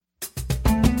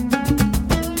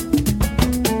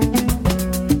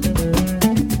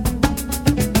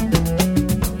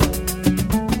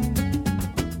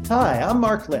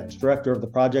Mark Lynch, Director of the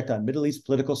Project on Middle East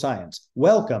Political Science.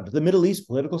 Welcome to the Middle East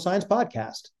Political Science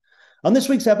Podcast. On this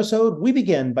week's episode, we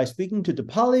begin by speaking to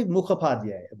Dipali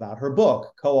Mukhopadhyay about her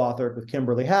book, co-authored with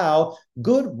Kimberly Howe,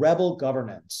 Good Rebel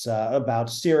Governance, about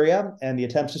Syria and the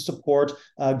attempts to support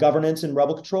governance in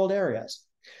rebel-controlled areas.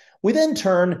 We then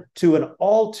turn to an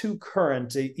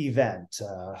all-too-current event,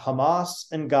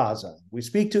 Hamas and Gaza. We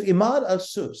speak to Imad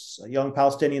Al-Sus, a young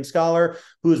Palestinian scholar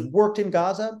who has worked in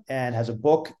Gaza and has a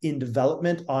book in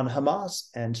development on Hamas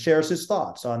and shares his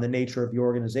thoughts on the nature of the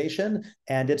organization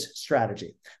and its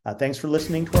strategy. Thanks for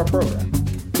listening to our program.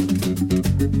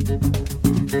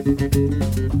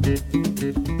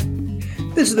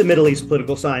 This is the Middle East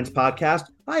Political Science Podcast.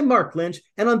 I'm Mark Lynch,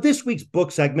 and on this week's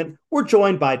book segment, we're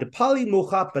joined by Dipali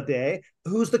Mukhopadhyay,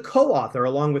 who's the co-author,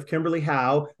 along with Kimberly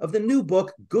Howe, of the new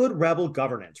book, Good Rebel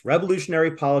Governance,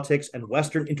 Revolutionary Politics and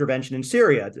Western Intervention in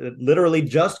Syria. It literally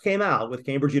just came out with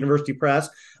Cambridge University Press.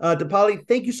 Dipali,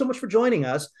 thank you so much for joining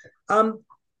us.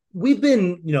 We've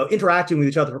been, interacting with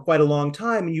each other for quite a long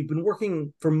time, and you've been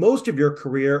working for most of your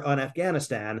career on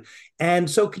Afghanistan. And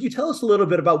so could you tell us a little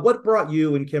bit about what brought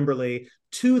you and Kimberly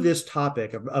to this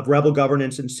topic of rebel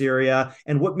governance in Syria,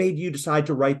 and what made you decide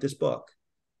to write this book?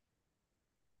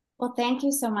 Well, thank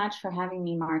you so much for having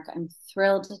me, Mark. I'm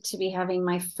thrilled to be having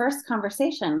my first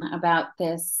conversation about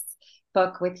this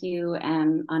book with you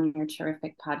and on your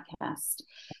terrific podcast.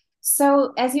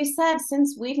 So, as you said,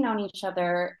 since we've known each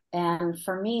other, and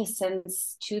for me,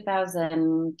 since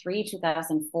 2003,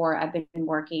 2004, I've been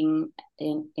working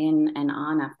in and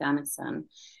on Afghanistan.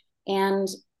 And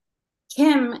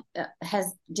Kim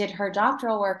did her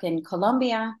doctoral work in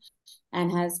Colombia and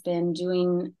has been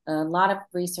doing a lot of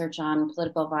research on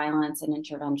political violence and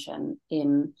intervention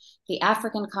in the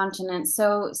African continent.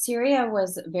 So Syria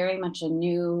was very much a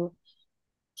new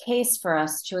case for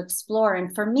us to explore.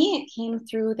 And for me, it came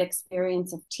through the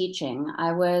experience of teaching.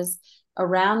 I was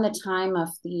around the time of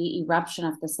the eruption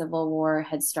of the Civil War,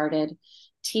 had started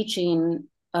teaching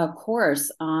a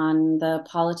course on the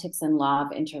politics and law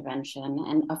of intervention.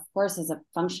 And of course, as a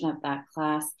function of that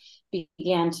class,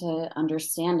 began to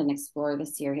understand and explore the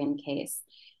Syrian case.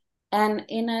 And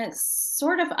in a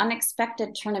sort of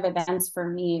unexpected turn of events for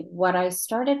me, what I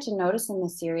started to notice in the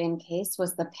Syrian case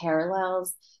was the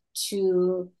parallels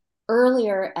to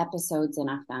earlier episodes in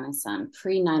Afghanistan,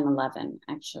 pre-9/11,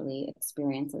 actually,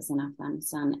 experiences in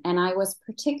Afghanistan. And I was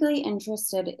particularly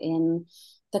interested in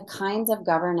the kinds of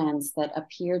governance that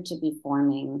appeared to be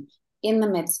forming in the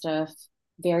midst of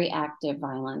very active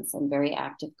violence and very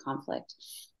active conflict.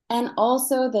 And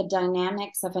also the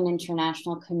dynamics of an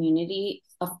international community,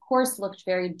 of course, looked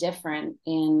very different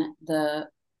in the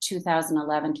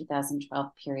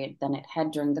 2011-2012 period than it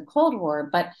had during the Cold War.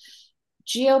 But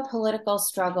geopolitical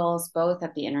struggles, both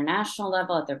at the international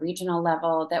level, at the regional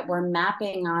level, that were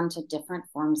mapping onto different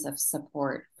forms of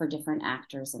support for different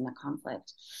actors in the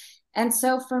conflict. And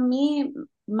so for me,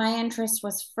 my interest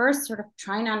was first sort of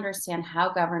trying to understand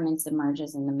how governance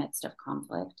emerges in the midst of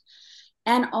conflict,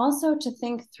 and also to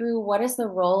think through what is the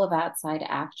role of outside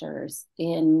actors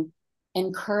in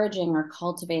encouraging or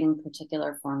cultivating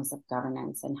particular forms of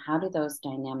governance, and how do those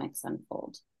dynamics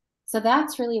unfold. So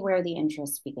that's really where the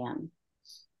interest began.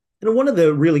 And one of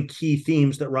the really key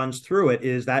themes that runs through it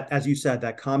is that, as you said,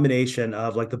 that combination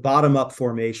of like the bottom-up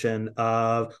formation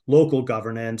of local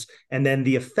governance and then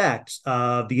the effects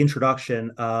of the introduction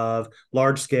of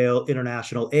large-scale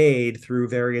international aid through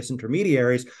various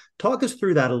intermediaries. Talk us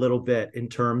through that a little bit in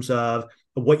terms of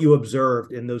what you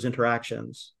observed in those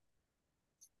interactions.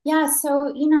 Yeah,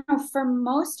 so, for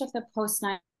most of the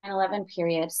post-9/11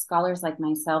 period, scholars like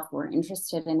myself who were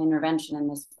interested in intervention in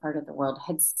this part of the world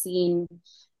had seen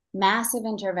massive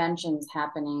interventions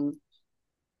happening,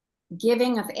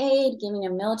 giving of aid, giving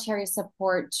of military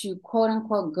support to quote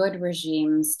unquote good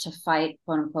regimes to fight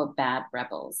quote unquote bad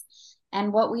rebels.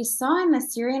 And what we saw in the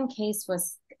Syrian case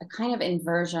was a kind of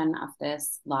inversion of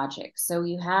this logic. So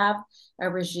you have a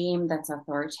regime that's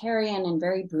authoritarian and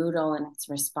very brutal in its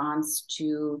response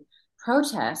to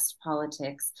protest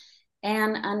politics,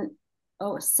 and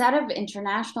a set of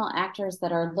international actors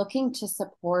that are looking to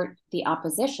support the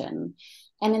opposition.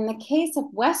 And in the case of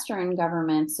Western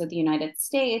governments, so the United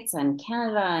States and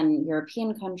Canada and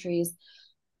European countries,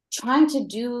 trying to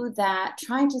do that,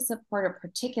 trying to support a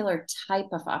particular type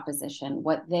of opposition,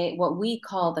 what we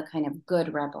call the kind of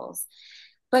good rebels,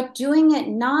 but doing it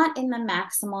not in the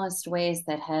maximalist ways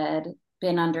that had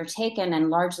been undertaken and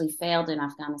largely failed in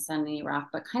Afghanistan and Iraq,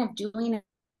 but kind of doing it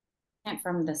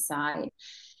from the side.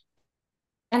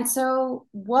 And so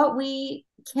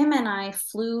Kim and I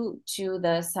flew to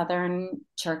the southern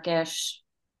Turkish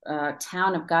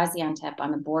town of Gaziantep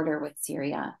on the border with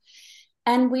Syria.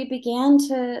 And we began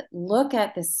to look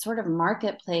at this sort of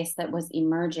marketplace that was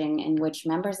emerging in which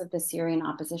members of the Syrian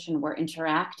opposition were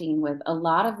interacting with a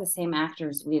lot of the same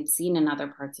actors we had seen in other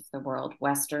parts of the world,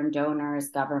 Western donors,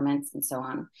 governments, and so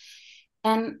on.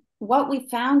 And what we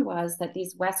found was that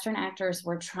these Western actors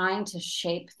were trying to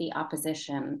shape the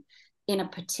opposition in a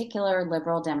particular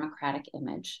liberal democratic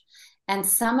image. And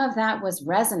some of that was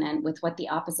resonant with what the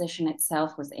opposition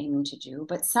itself was aiming to do,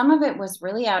 but some of it was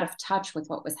really out of touch with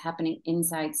what was happening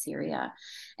inside Syria.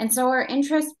 And so our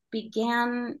interest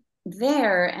began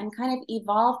there and kind of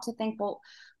evolved to think, well,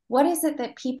 what is it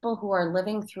that people who are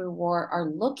living through war are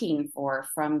looking for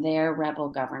from their rebel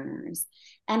governors?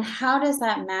 And how does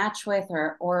that match with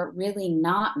or really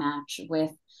not match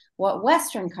with what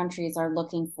Western countries are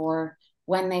looking for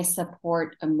when they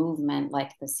support a movement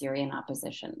like the Syrian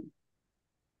opposition?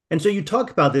 And so you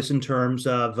talk about this in terms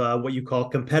of what you call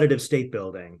competitive state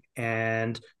building,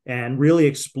 and really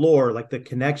explore like the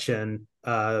connection,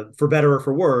 for better or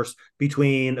for worse,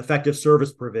 between effective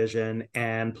service provision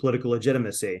and political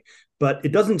legitimacy. But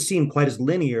it doesn't seem quite as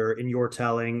linear in your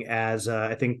telling as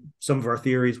I think some of our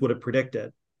theories would have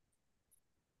predicted.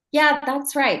 Yeah,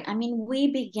 that's right. I mean,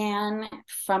 we began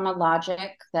from a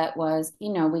logic that was,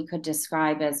 we could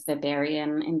describe as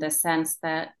Weberian in the sense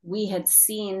that we had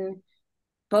seen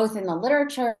both in the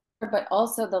literature, but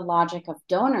also the logic of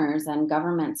donors and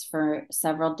governments for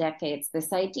several decades,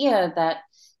 this idea that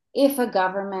if a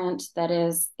government that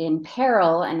is in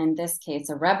peril, and in this case,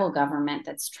 a rebel government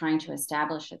that's trying to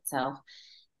establish itself,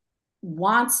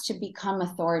 wants to become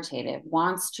authoritative,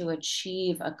 wants to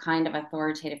achieve a kind of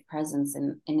authoritative presence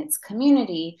in its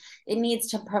community, it needs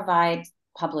to provide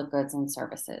public goods and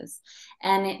services.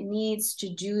 And it needs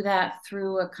to do that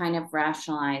through a kind of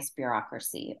rationalized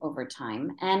bureaucracy over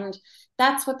time. And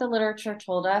that's what the literature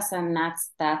told us. And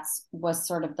that's was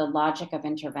sort of the logic of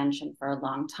intervention for a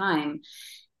long time.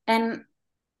 And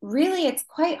really it's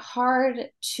quite hard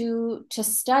to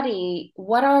study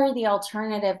what are the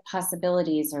alternative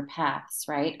possibilities or paths,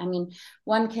 right? I mean,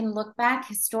 one can look back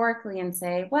historically and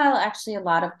say, well, actually a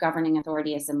lot of governing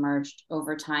authority has emerged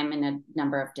over time in a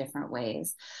number of different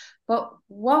ways. But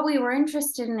what we were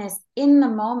interested in is in the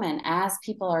moment, as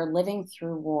people are living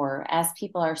through war, as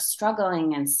people are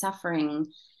struggling and suffering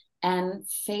and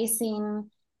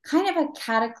facing kind of a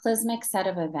cataclysmic set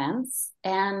of events,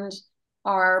 and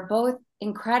are both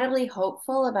incredibly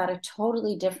hopeful about a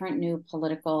totally different new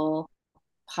political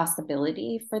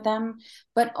possibility for them,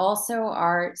 but also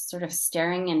are sort of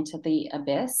staring into the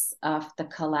abyss of the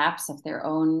collapse of their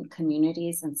own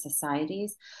communities and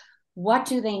societies. What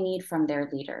do they need from their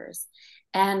leaders?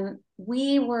 And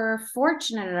we were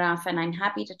fortunate enough, and I'm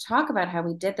happy to talk about how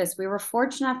we did this. We were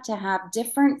fortunate enough to have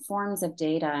different forms of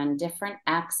data and different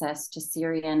access to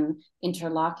Syrian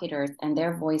interlocutors and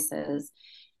their voices.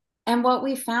 And what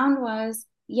we found was,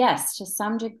 yes, to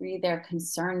some degree, they're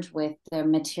concerned with the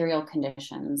material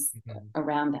conditions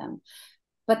around them.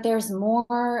 But there's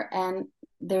more, and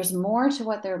there's more to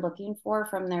what they're looking for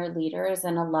from their leaders.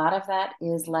 And a lot of that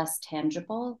is less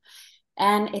tangible.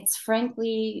 And it's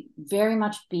frankly very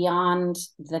much beyond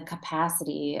the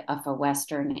capacity of a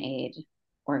Western aid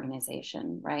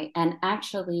organization, right? And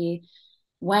actually,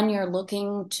 when you're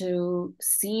looking to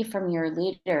see from your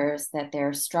leaders that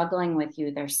they're struggling with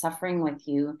you, they're suffering with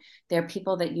you, they're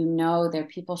people that you know, they're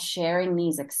people sharing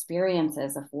these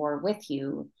experiences of war with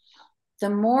you,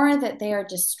 the more that they are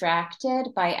distracted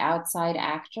by outside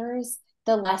actors,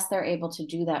 the less they're able to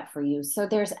do that for you. So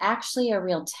there's actually a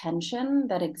real tension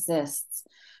that exists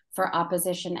for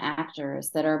opposition actors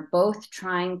that are both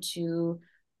trying to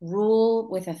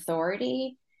rule with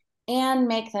authority and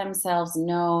make themselves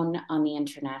known on the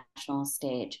international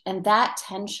stage. And that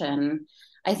tension,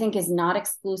 I think, is not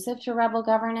exclusive to rebel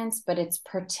governance, but it's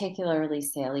particularly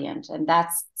salient. And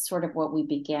that's sort of what we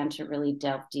began to really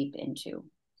delve deep into.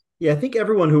 Yeah, I think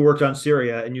everyone who worked on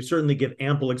Syria, and you certainly give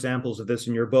ample examples of this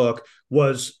in your book,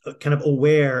 was kind of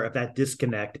aware of that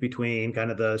disconnect between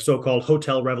kind of the so-called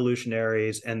hotel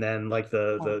revolutionaries and then like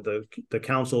the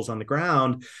councils on the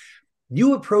ground.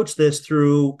 You approach this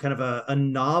through kind of a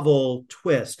novel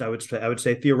twist, I would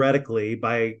say theoretically,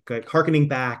 by harkening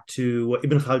back to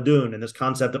Ibn Khaldun and this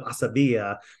concept of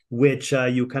asabiya, which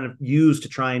you kind of use to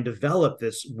try and develop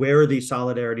this, where these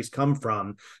solidarities come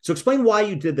from. So explain why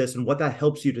you did this and what that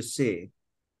helps you to see.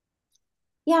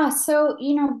 Yeah, so,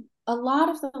 a lot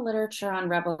of the literature on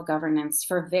rebel governance,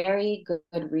 for very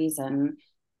good reason,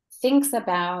 thinks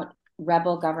about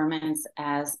rebel governments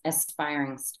as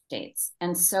aspiring states.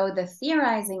 And so the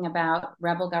theorizing about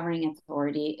rebel governing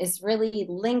authority is really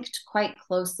linked quite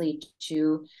closely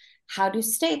to how do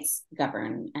states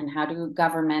govern and how do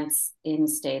governments in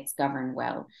states govern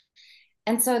well.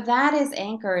 And so that is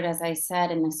anchored, as I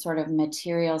said, in this sort of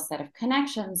material set of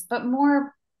connections, but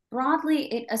more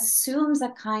broadly, it assumes a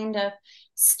kind of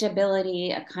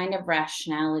stability, a kind of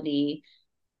rationality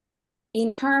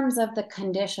in terms of the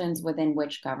conditions within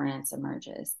which governance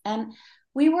emerges. And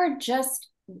we were just,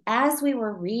 as we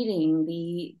were reading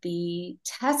the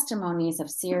testimonies of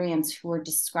Syrians who were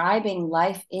describing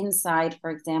life inside, for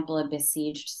example, a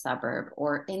besieged suburb,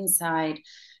 or inside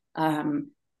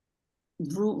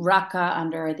Raqqa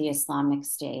under the Islamic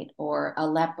State, or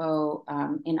Aleppo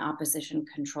in opposition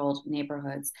controlled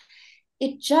neighborhoods.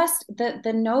 It just,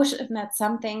 the notion that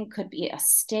something could be a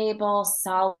stable,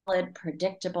 solid,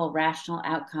 predictable, rational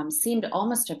outcome seemed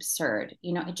almost absurd.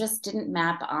 It just didn't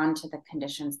map onto the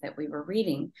conditions that we were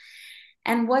reading.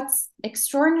 And what's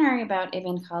extraordinary about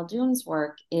Ibn Khaldun's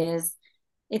work is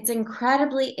it's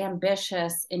incredibly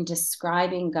ambitious in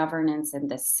describing governance in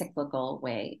this cyclical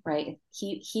way, right?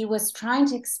 He was trying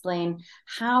to explain,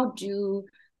 how do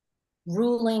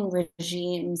ruling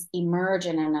regimes emerge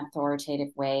in an authoritative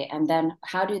way, and then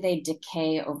how do they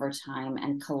decay over time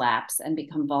and collapse and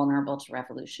become vulnerable to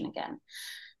revolution again?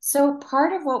 So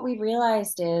part of what we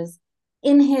realized is,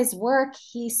 in his work,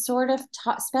 he sort of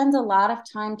spends a lot of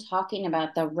time talking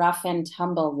about the rough and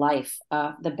tumble life,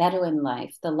 the Bedouin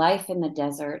life, the life in the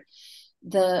desert,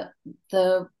 the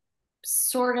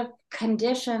sort of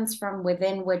conditions from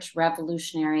within which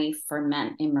revolutionary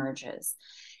ferment emerges.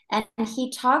 And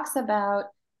he talks about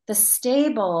the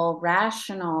stable,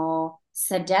 rational,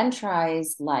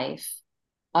 sedentarized life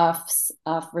of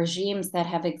regimes that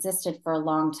have existed for a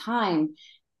long time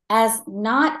as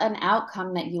not an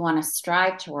outcome that you want to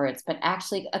strive towards, but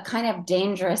actually a kind of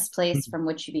dangerous place from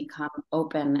which you become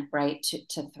open, right,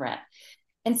 to threat.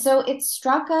 And so it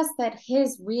struck us that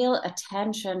his real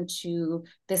attention to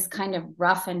this kind of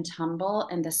rough and tumble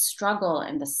and the struggle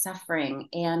and the suffering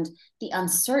and the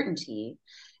uncertainty,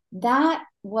 that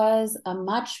was a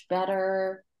much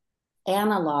better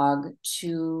analog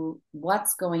to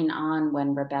what's going on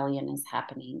when rebellion is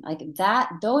happening. Like that,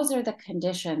 those are the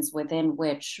conditions within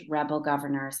which rebel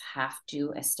governors have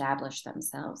to establish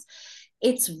themselves.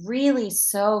 It's really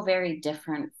so very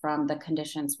different from the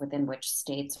conditions within which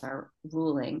states are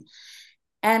ruling.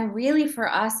 And really, for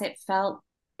us, it felt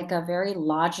like a very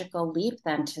logical leap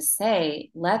then to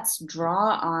say, let's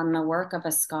draw on the work of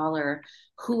a scholar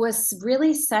who was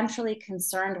really centrally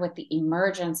concerned with the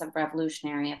emergence of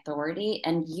revolutionary authority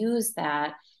and use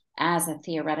that as a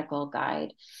theoretical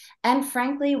guide. And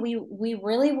frankly, we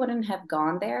really wouldn't have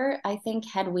gone there, I think,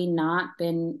 had we not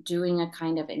been doing a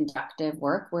kind of inductive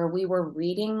work where we were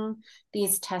reading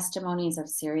these testimonies of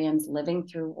Syrians living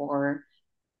through war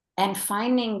and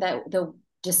finding that the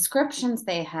descriptions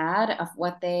they had of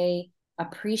what they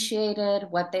appreciated,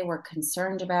 what they were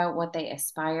concerned about, what they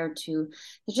aspired to,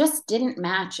 it just didn't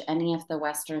match any of the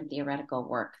Western theoretical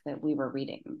work that we were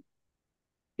reading.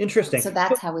 Interesting. So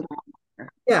that's how we learned.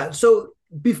 Yeah. So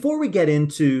before we get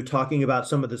into talking about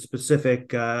some of the specific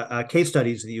case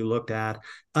studies that you looked at,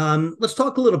 let's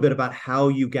talk a little bit about how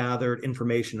you gathered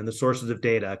information and the sources of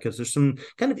data, because there's some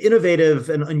kind of innovative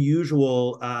and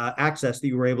unusual access that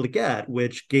you were able to get,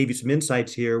 which gave you some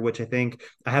insights here, which I think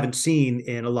I haven't seen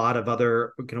in a lot of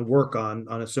other kind of work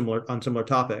on similar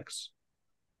topics.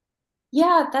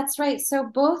 Yeah, that's right. So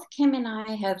both Kim and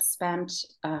I have spent,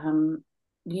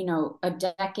 a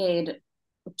decade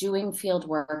doing field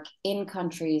work in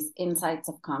countries, in sites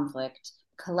of conflict,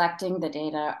 collecting the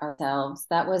data ourselves.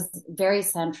 That was very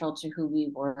central to who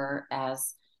we were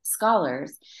as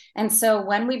scholars. And so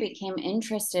when we became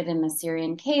interested in the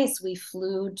Syrian case, we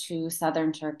flew to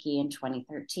southern Turkey in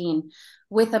 2013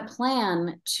 with a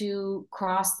plan to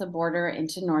cross the border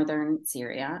into northern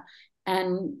Syria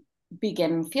and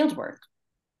begin fieldwork.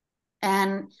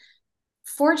 And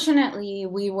fortunately,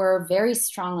 we were very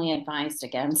strongly advised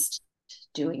against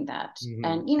doing that. Mm-hmm.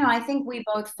 And, I think we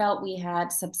both felt we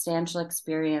had substantial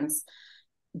experience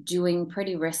doing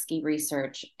pretty risky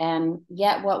research. And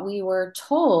yet, what we were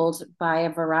told by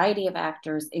a variety of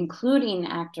actors, including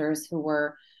actors who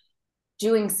were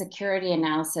doing security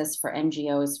analysis for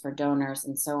NGOs, for donors,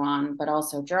 and so on, but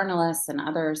also journalists and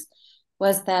others,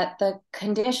 was that the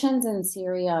conditions in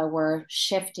Syria were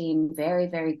shifting very,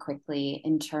 very quickly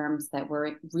in terms that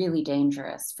were really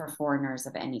dangerous for foreigners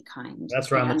of any kind.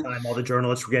 That's around the time all the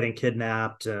journalists were getting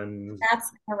kidnapped, and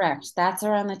that's correct. That's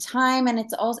around the time, and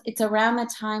it's around the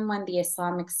time when the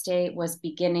Islamic State was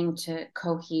beginning to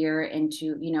cohere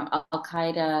into, Al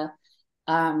Qaeda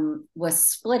was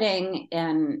splitting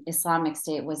and Islamic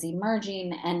State was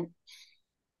emerging,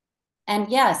 And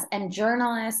yes, and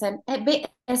journalists and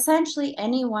essentially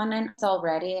anyone is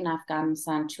already in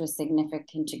Afghanistan to a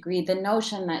significant degree. The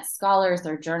notion that scholars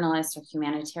or journalists or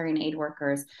humanitarian aid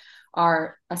workers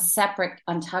are a separate,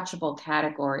 untouchable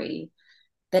category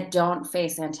that don't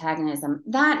face antagonism,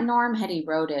 that norm had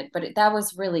eroded, but that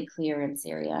was really clear in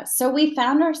Syria. So we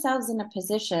found ourselves in a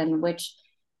position which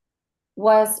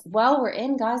was, well, we're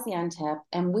in Gaziantep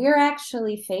and we're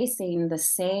actually facing the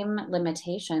same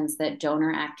limitations that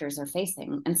donor actors are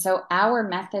facing. And so our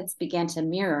methods began to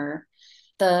mirror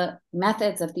the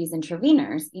methods of these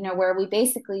interveners, where we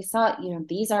basically saw,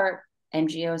 these are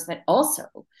NGOs that also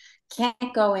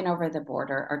can't go in over the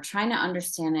border, are trying to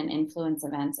understand and influence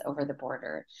events over the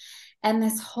border. And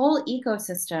this whole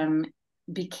ecosystem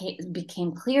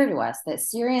became clear to us that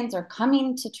Syrians are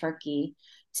coming to Turkey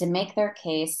to make their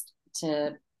case,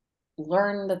 to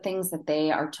learn the things that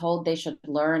they are told they should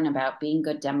learn about being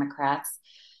good Democrats,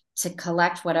 to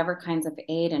collect whatever kinds of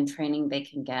aid and training they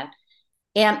can get,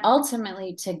 and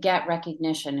ultimately to get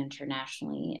recognition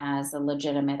internationally as a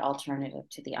legitimate alternative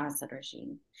to the Assad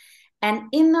regime. And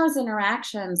in those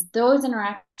interactions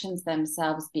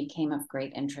themselves became of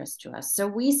great interest to us. So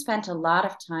we spent a lot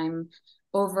of time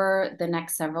over the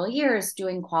next several years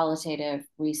doing qualitative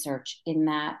research in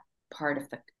that part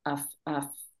of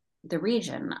the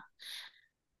region.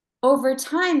 Over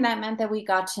time, that meant that we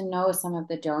got to know some of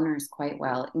the donors quite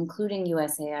well, including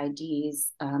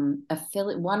USAID's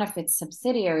one of its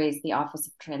subsidiaries, the Office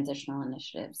of Transitional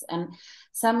Initiatives. And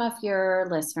some of your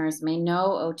listeners may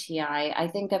know OTI. I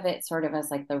think of it sort of as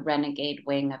like the renegade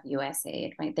wing of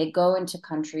USAID, right? They go into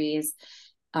countries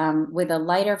with a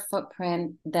lighter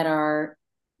footprint that are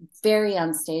very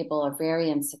unstable or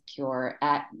very insecure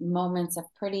at moments of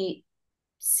pretty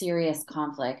serious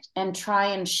conflict and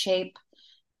try and shape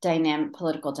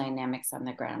political dynamics on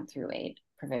the ground through aid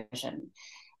provision.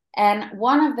 And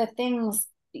one of the things,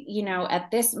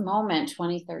 at this moment,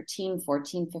 2013,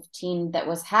 14, 15, that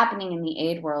was happening in the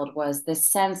aid world was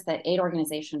this sense that aid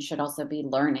organizations should also be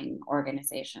learning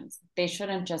organizations. They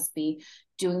shouldn't just be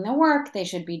doing the work. They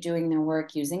should be doing their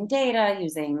work using data,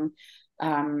 using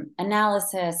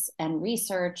analysis and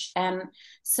research. And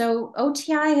so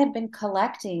OTI had been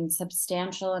collecting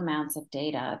substantial amounts of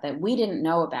data that we didn't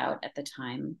know about at the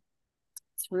time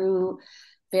through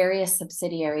various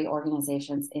subsidiary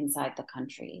organizations inside the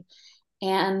country.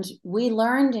 And we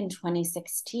learned in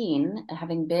 2016,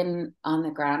 having been on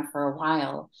the ground for a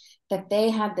while, that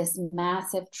they had this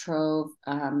massive trove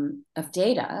of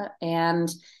data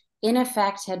and in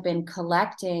effect had been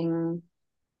collecting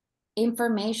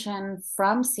information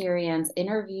from Syrians,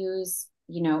 interviews,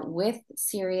 with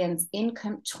Syrians in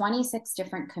 26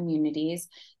 different communities,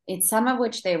 in some of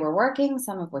which they were working,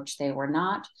 some of which they were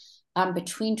not,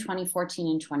 between 2014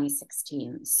 and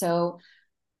 2016. So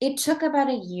it took about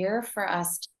a year for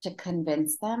us to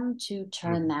convince them to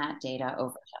turn that data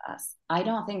over to us. I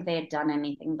don't think they had done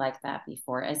anything like that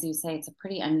before. As you say, it's a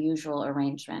pretty unusual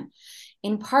arrangement,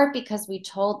 in part because we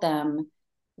told them,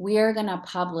 we're going to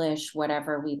publish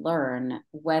whatever we learn,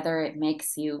 whether it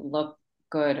makes you look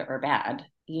good or bad.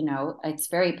 It's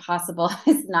very possible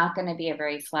it's not going to be a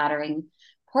very flattering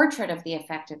portrait of the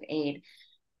effect of aid.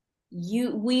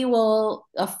 We will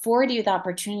afford you the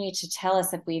opportunity to tell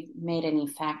us if we've made any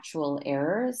factual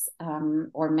errors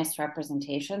or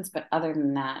misrepresentations. But other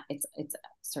than that, it's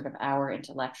sort of our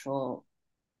intellectual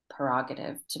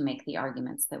prerogative to make the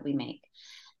arguments that we make.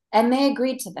 And they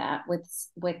agreed to that with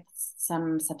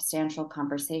some substantial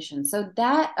conversation. So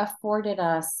that afforded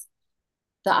us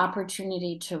the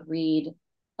opportunity to read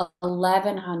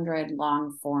 1,100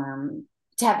 long form,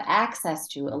 to have access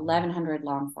to 1,100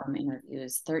 long form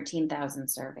interviews, 13,000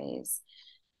 surveys,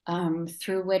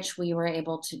 through which we were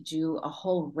able to do a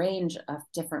whole range of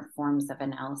different forms of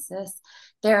analysis.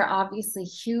 There are obviously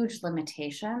huge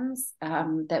limitations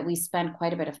that we spend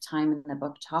quite a bit of time in the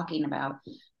book talking about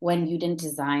when you didn't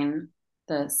design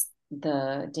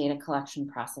the data collection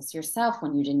process yourself,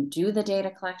 when you didn't do the data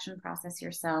collection process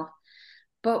yourself.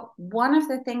 But one of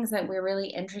the things that we're really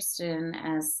interested in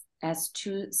as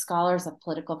two scholars of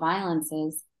political violence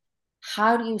is,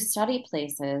 how do you study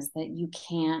places that you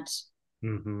can't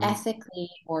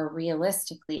ethically or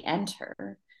realistically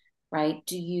enter, right?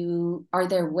 Are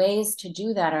there ways to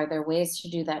do that? Are there ways to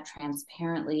do that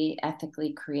transparently,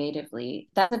 ethically, creatively?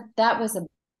 That was a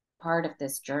part of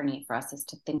this journey for us, is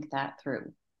to think that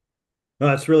through. No,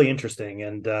 that's really interesting.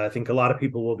 And I think a lot of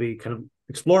people will be kind of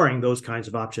exploring those kinds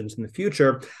of options in the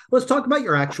future. Let's talk about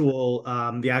your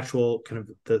the actual kind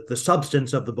of the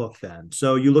substance of the book then.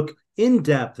 So you look in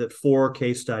depth at 4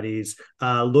 case studies,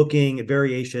 looking at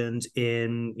variations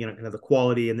in, kind of the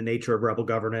quality and the nature of rebel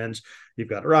governance. You've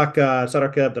got Raqqa,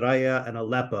 Saraqib, Daraya, and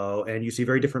Aleppo, and you see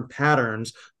very different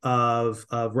patterns of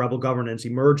rebel governance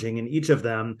emerging in each of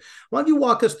them. Why don't you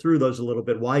walk us through those a little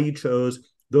bit, why you chose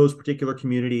those particular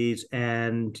communities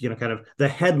and, kind of the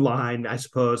headline, I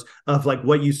suppose, of like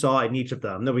what you saw in each of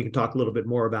them. Then we can talk a little bit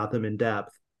more about them in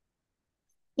depth.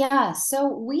 Yeah, so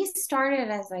we started,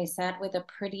 as I said, with a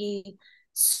pretty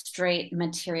straight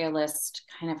materialist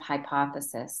kind of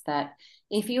hypothesis that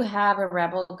if you have a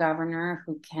rebel governor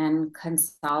who can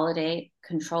consolidate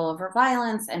control over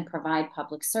violence and provide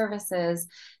public services,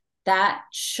 that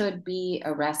should be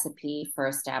a recipe for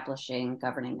establishing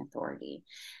governing authority.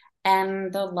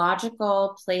 And the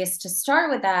logical place to start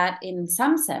with that, in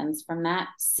some sense, from that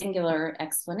singular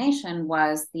explanation,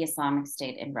 was the Islamic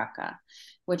State in Raqqa,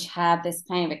 which had this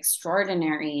kind of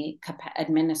extraordinary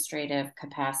administrative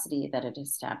capacity that it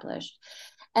established.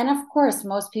 And of course,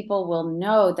 most people will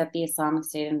know that the Islamic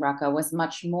State in Raqqa was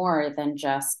much more than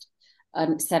just a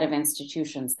set of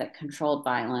institutions that controlled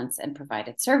violence and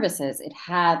provided services. It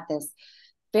had this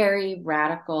very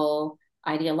radical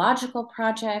ideological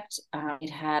project. It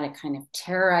had a kind of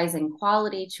terrorizing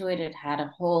quality to it. It had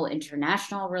a whole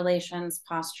international relations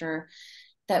posture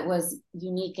that was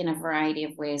unique in a variety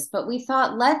of ways. But we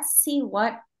thought, let's see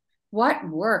what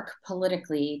work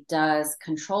politically does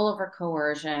control over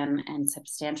coercion and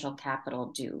substantial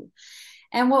capital do.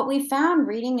 And what we found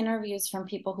reading interviews from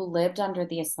people who lived under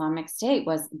the Islamic State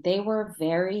was they were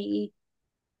very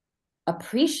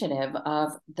appreciative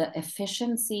of the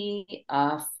efficiency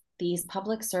of these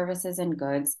public services and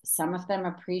goods. Some of them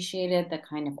appreciated the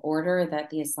kind of order that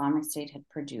the Islamic State had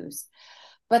produced.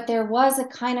 But there was a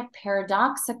kind of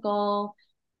paradoxical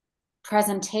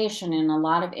presentation in a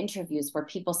lot of interviews where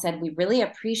people said, we really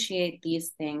appreciate these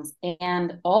things,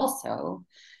 and also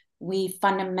we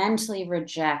fundamentally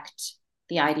reject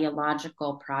the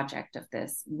ideological project of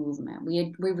this movement.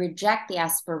 We reject the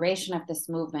aspiration of this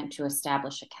movement to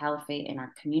establish a caliphate in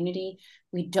our community.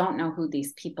 We don't know who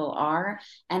these people are,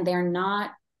 and they're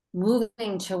not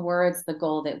moving towards the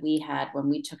goal that we had when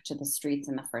we took to the streets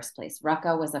in the first place.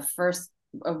 Raqqa was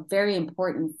a very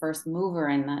important first mover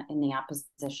in the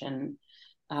opposition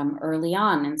early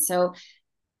on. And so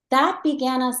that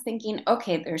began us thinking,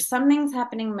 okay, there's some things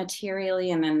happening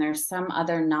materially, and then there's some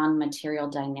other non-material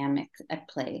dynamic at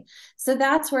play. So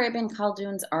that's where Ibn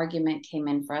Khaldun's argument came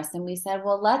in for us. And we said,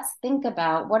 well, let's think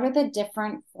about what are the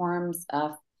different forms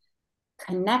of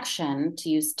connection, to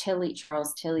use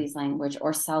Charles Tilly's language,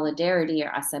 or solidarity, or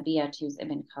asabiya, to use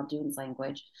Ibn Khaldun's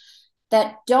language,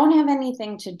 that don't have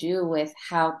anything to do with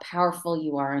how powerful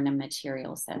you are in a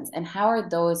material sense, and how are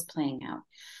those playing out.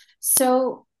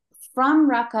 So from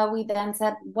Raqqa, we then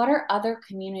said, what are other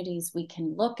communities we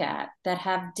can look at that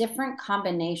have different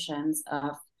combinations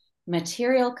of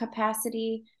material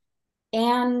capacity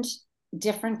and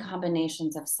different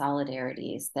combinations of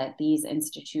solidarities that these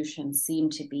institutions seem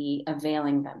to be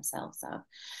availing themselves of?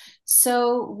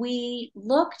 So we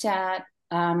looked at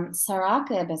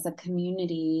Saraqib as a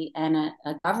community and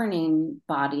a governing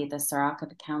body, the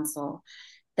Saraqib Council,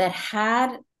 that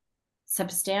had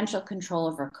substantial control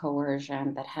over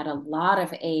coercion, that had a lot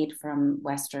of aid from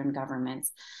Western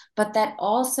governments, but that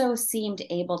also seemed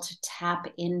able to tap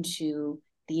into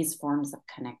these forms of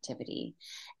connectivity.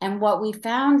 And what we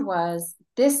found was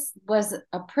this was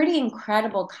a pretty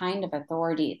incredible kind of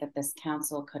authority that this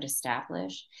council could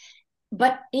establish,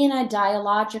 but in a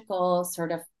dialogical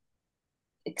sort of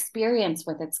experience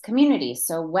with its community.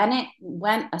 So when it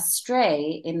went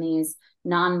astray in these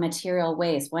non-material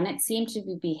ways, when it seemed to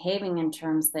be behaving in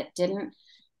terms that didn't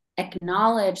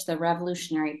acknowledge the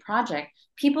revolutionary project,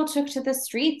 people took to the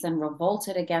streets and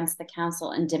revolted against the council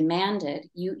and demanded,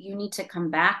 you need to come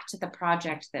back to the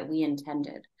project that we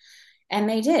intended. And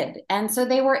they did. And so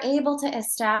they were able to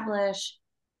establish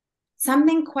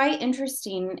something quite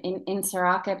interesting in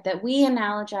Saraqib that we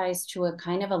analogize to a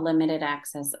kind of a limited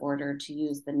access order, to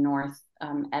use the North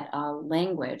et al.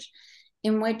 Language,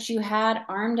 in which you had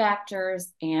armed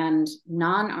actors and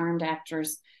non-armed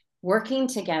actors working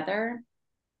together,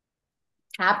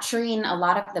 capturing a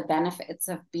lot of the benefits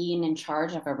of being in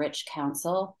charge of a rich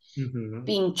council,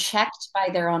 being checked by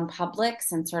their own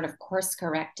publics and sort of course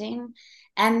correcting.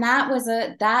 And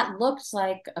that looked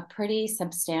like a pretty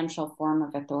substantial form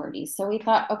of authority. So we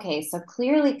thought, okay, so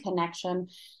clearly connection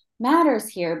matters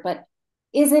here, but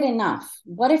is it enough?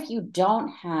 What if you don't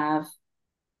have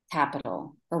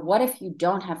capital? Or what if you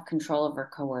don't have control over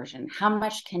coercion? How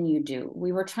much can you do?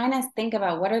 We were trying to think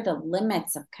about what are the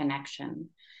limits of connection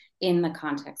in the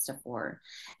context of war.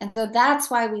 And so that's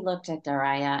why we looked at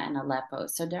Daraya and Aleppo.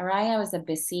 So Daraya was a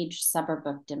besieged suburb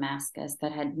of Damascus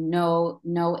that had no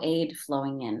aid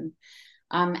flowing in.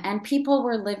 And people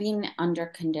were living under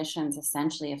conditions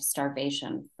essentially of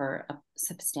starvation for a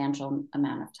substantial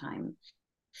amount of time.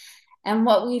 And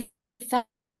what we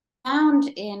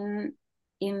found in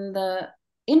the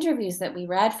interviews that we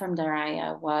read from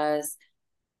Daraya was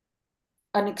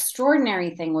an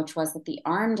extraordinary thing, which was that the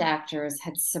armed actors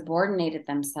had subordinated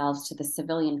themselves to the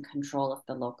civilian control of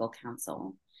the local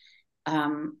council.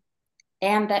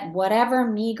 And that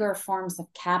whatever meager forms of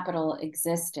capital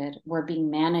existed were being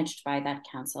managed by that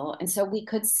council. And so we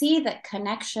could see that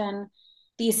connection,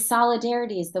 these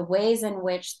solidarities, the ways in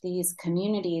which these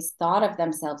communities thought of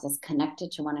themselves as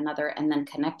connected to one another and then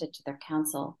connected to their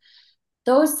council,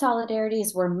 those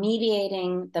solidarities were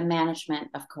mediating the management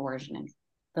of coercion and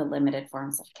the limited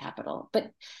forms of capital. But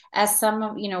as some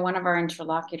of, one of our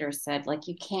interlocutors said, like,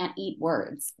 you can't eat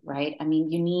words, right? I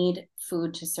mean, you need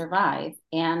food to survive.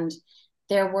 And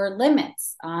there were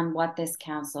limits on what this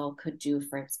council could do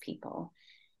for its people.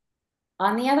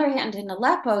 On the other hand, in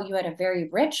Aleppo, you had a very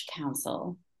rich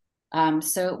council.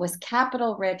 So it was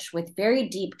capital rich with very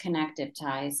deep connective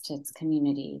ties to its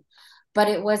community. But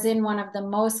it was in one of the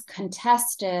most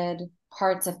contested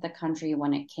parts of the country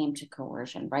when it came to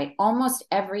coercion, right? Almost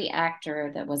every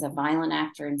actor that was a violent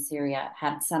actor in Syria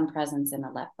had some presence in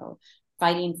Aleppo,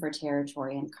 fighting for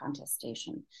territory and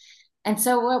contestation. And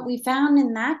so what we found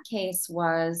in that case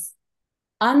was,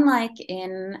 unlike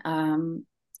in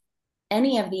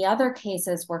any of the other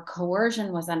cases where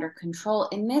coercion was under control,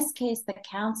 in this case, the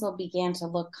council began to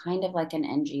look kind of like an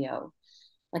NGO,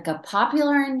 like a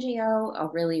popular NGO, a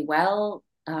really well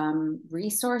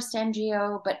resourced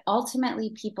NGO, but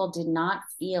ultimately people did not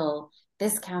feel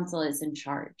this council is in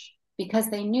charge because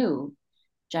they knew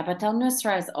Jabhat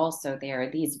al-Nusra is also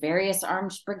there. These various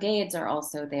armed brigades are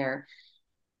also there.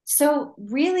 So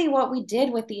really what we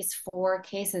did with these 4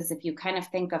 cases, if you kind of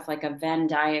think of like a Venn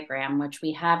diagram, which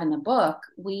we have in the book,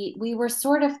 we were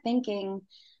sort of thinking,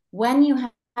 when you have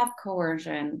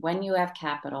coercion, when you have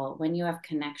capital, when you have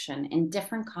connection in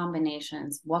different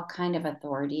combinations, what kind of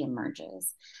authority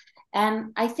emerges?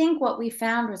 And I think what we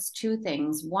found was 2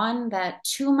 things. One, that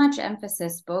too much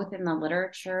emphasis, both in the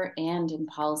literature and in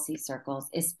policy circles,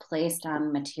 is placed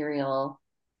on material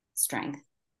strength.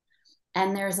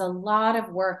 And there's a lot of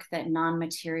work that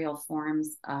non-material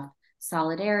forms of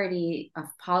solidarity, of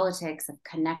politics, of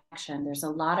connection, there's a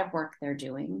lot of work they're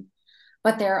doing.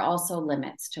 But there are also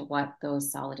limits to what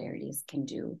those solidarities can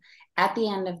do. At the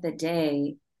end of the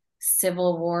day,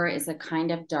 civil war is a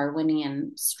kind of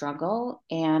Darwinian struggle.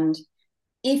 And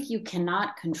if you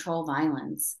cannot control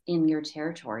violence in your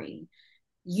territory,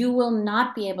 you will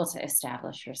not be able to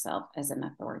establish yourself as an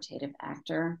authoritative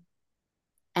actor.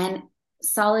 And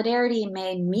solidarity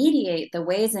may mediate the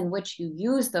ways in which you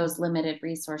use those limited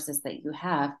resources that you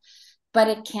have, but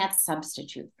it can't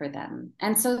substitute for them.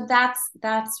 And so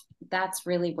that's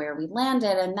really where we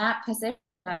landed. And that position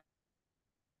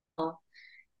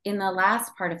in the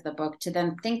last part of the book to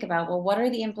then think about, well, what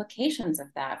are the implications of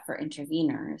that for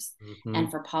interveners and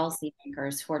for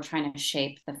policymakers who are trying to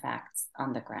shape the facts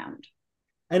on the ground?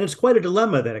 And it's quite a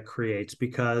dilemma that it creates,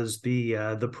 because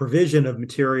the provision of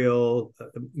material,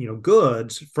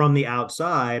 goods from the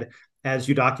outside, as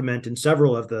you document in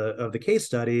several of the case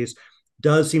studies,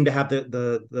 does seem to have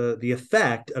the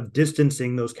effect of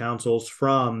distancing those councils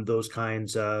from those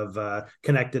kinds of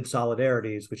connected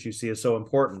solidarities, which you see as so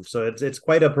important. So it's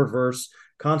quite a perverse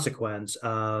consequence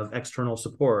of external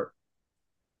support.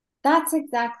 That's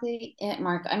exactly it,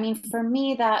 Mark. I mean, for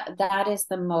me, that is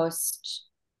the most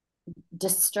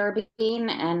disturbing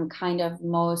and kind of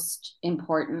most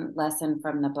important lesson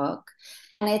from the book.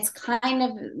 And it's kind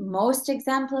of most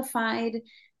exemplified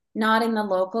not in the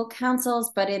local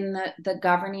councils, but in the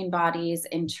governing bodies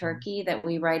in Turkey that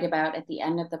we write about at the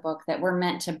end of the book, that were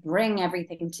meant to bring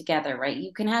everything together, right?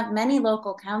 You can have many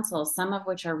local councils, some of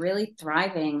which are really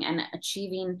thriving and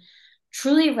achieving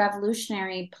truly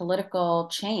revolutionary political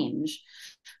change.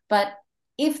 But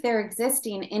if they're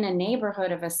existing in a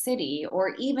neighborhood of a city,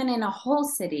 or even in a whole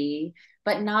city,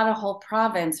 but not a whole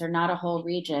province or not a whole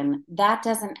region, that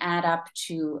doesn't add up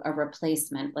to a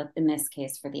replacement, in this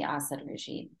case, for the Assad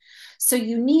regime. So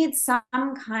you need some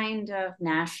kind of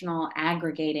national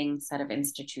aggregating set of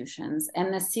institutions.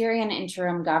 And the Syrian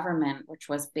interim government, which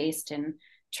was based in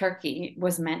Turkey,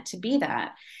 was meant to be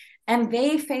that. And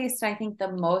they faced, I think,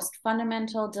 the most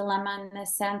fundamental dilemma in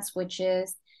this sense, which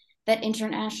is that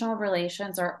international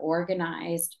relations are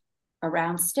organized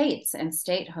around states and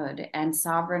statehood and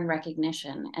sovereign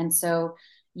recognition. And so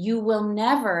you will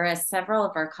never, as several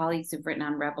of our colleagues who've written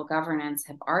on rebel governance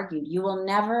have argued, you will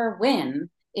never win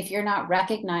if you're not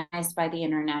recognized by the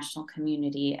international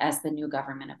community as the new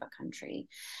government of a country.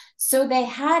 So they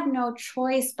had no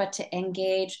choice but to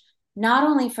engage, not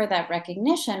only for that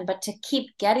recognition, but to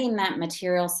keep getting that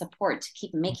material support, to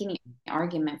keep making the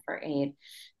argument for aid.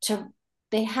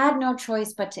 They had no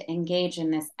choice but to engage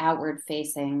in this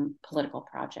outward-facing political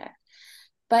project.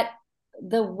 But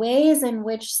the ways in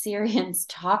which Syrians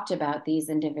talked about these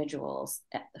individuals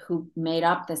who made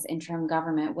up this interim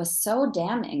government was so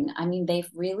damning. I mean, they've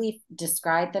really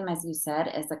described them, as you said,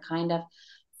 as a kind of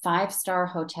five-star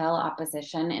hotel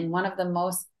opposition. In one of the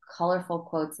most colorful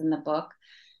quotes in the book,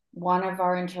 one of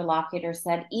our interlocutors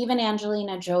said, even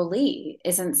Angelina Jolie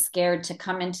isn't scared to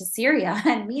come into Syria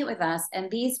and meet with us. And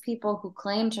these people who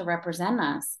claim to represent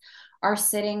us are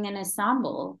sitting in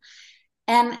Istanbul.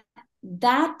 And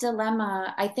that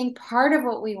dilemma, I think part of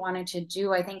what we wanted to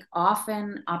do, I think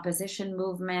often opposition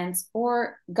movements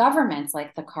or governments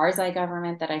like the Karzai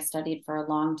government that I studied for a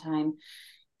long time,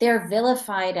 they're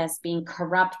vilified as being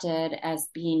corrupted, as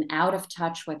being out of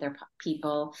touch with their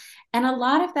people. And a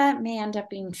lot of that may end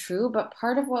up being true, but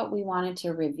part of what we wanted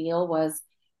to reveal was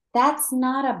that's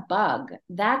not a bug.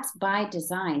 That's by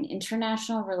design.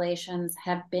 International relations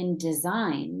have been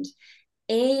designed.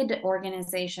 Aid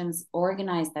organizations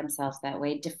organize themselves that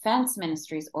way. Defense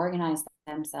ministries organize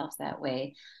themselves that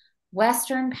way.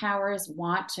 Western powers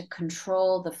want to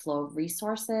control the flow of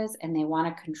resources, and they want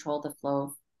to control the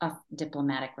flow of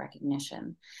diplomatic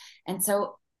recognition. And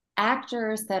so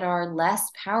actors that are less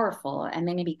powerful, and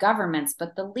they may be governments,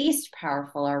 but the least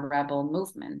powerful are rebel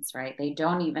movements, right? They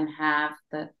don't even have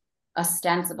the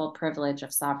ostensible privilege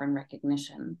of sovereign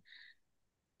recognition.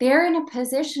 They're in a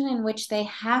position in which they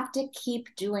have to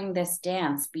keep doing this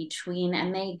dance between,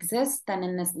 and they exist then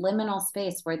in this liminal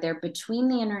space where they're between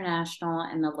the international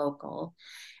and the local.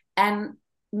 And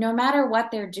no matter what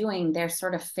they're doing, they're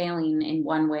sort of failing in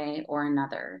one way or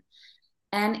another.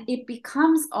 And it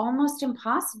becomes almost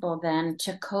impossible then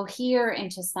to cohere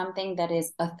into something that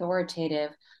is authoritative,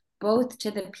 both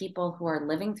to the people who are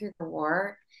living through the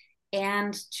war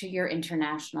and to your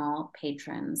international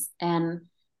patrons. And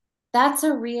it's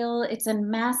a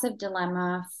massive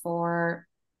dilemma for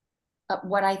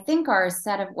what I think are a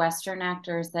set of Western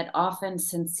actors that often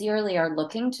sincerely are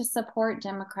looking to support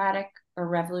democratic or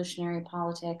revolutionary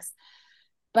politics.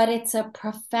 But it's a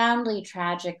profoundly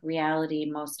tragic reality,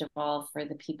 most of all, for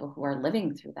the people who are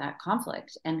living through that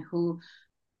conflict and who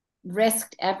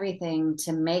risked everything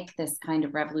to make this kind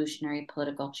of revolutionary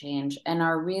political change and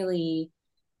are really,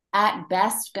 at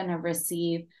best, going to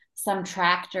receive some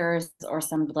tractors or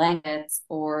some blankets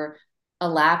or a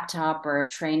laptop or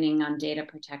training on data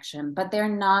protection, but they're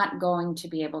not going to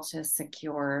be able to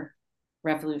secure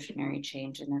revolutionary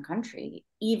change in their country,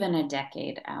 even a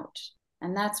decade out.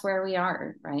 And that's where we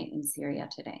are, right, in Syria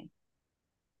today.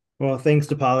 Well, thanks,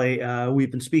 Dipali.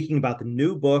 We've been speaking about the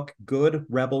new book, Good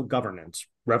Rebel Governance,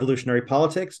 Revolutionary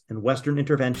Politics and Western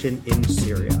Intervention in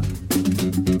Syria.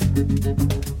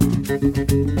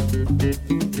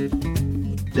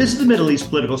 This is the Middle East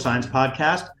Political Science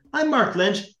Podcast. I'm Mark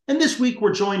Lynch, and this week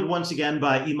we're joined once again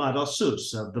by Imad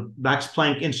Al-Sus of the Max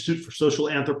Planck Institute for Social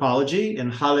Anthropology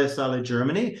in Halle, Saale,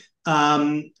 Germany.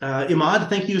 Imad,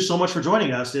 thank you so much for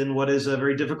joining us in what is a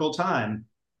very difficult time.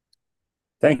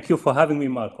 Thank you for having me,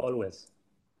 Mark, always.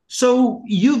 So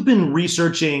you've been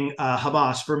researching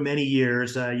Hamas for many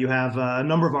years. You have a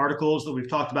number of articles that we've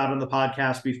talked about on the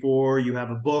podcast before. You have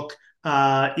a book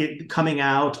coming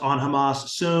out on Hamas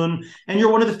soon. And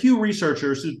you're one of the few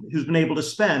researchers who's been able to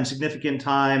spend significant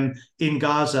time in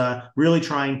Gaza, really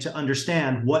trying to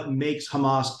understand what makes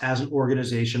Hamas as an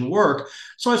organization work.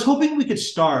 So I was hoping we could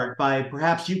start by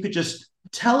perhaps you could just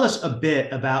tell us a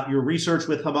bit about your research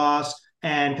with Hamas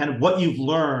and kind of what you've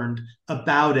learned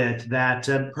about it that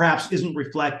perhaps isn't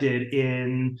reflected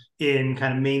in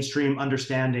kind of mainstream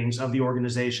understandings of the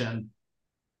organization.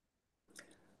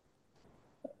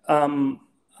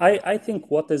 I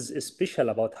think what is special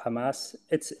about Hamas,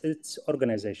 it's its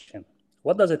organization.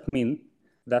 What does it mean?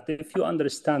 That if you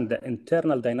understand the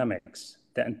internal dynamics,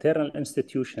 the internal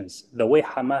institutions, the way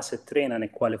Hamas train and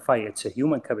qualify its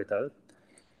human capital,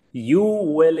 you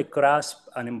will grasp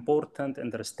an important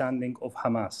understanding of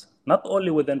Hamas, not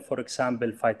only within, for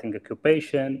example, fighting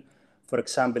occupation, for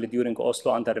example, during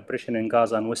Oslo under repression in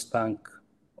Gaza and West Bank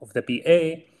of the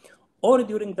PA, or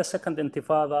during the Second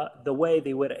Intifada, the way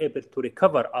they were able to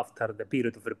recover after the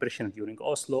period of repression during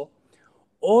Oslo,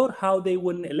 or how they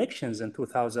won elections in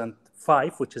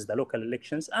 2005, which is the local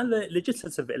elections, and the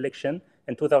legislative election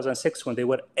in 2006 when they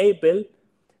were able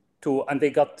to, and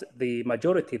they got the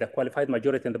majority, the qualified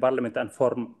majority in the parliament and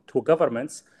form two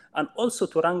governments, and also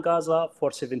to run Gaza for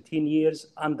 17 years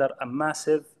under a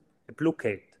massive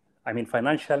blockade. I mean,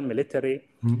 financial, military,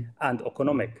 and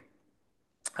economic.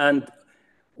 And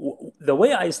the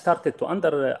way I started to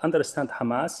understand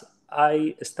Hamas,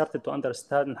 I started to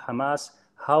understand Hamas,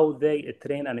 how they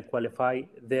train and qualify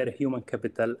their human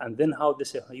capital, and then how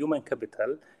this human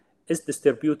capital is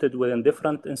distributed within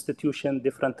different institutions,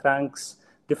 different ranks,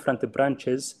 different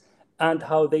branches, and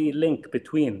how they link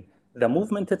between the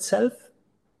movement itself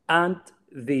and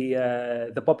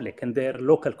the public and their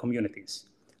local communities.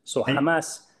 So Hamas,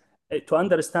 to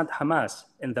understand Hamas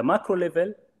in the macro level,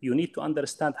 you need to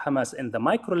understand Hamas in the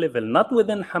micro level, not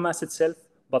within Hamas itself,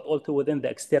 but also within the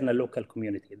external local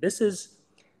community. This is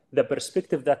the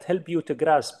perspective that help you to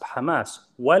grasp Hamas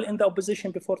while in the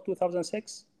opposition before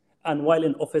 2006 and while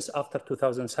in office after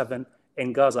 2007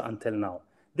 in Gaza until now.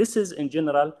 This is in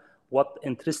general what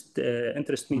interests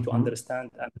me to understand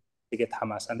and get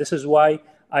Hamas. And this is why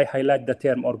I highlight the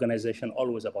term organization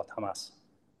always about Hamas.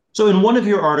 So in one of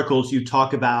your articles, you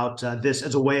talk about this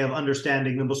as a way of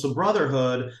understanding the Muslim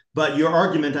Brotherhood, but your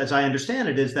argument, as I understand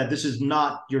it, is that this is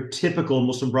not your typical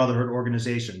Muslim Brotherhood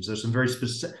organizations. There's some very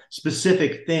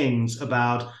specific things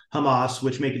about Hamas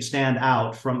which make it stand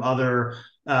out from other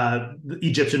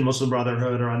Egyptian Muslim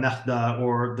Brotherhood or Ennahda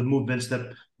or the movements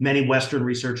that many Western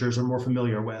researchers are more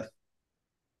familiar with.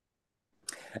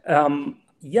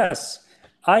 Yes.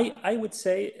 I would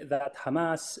say that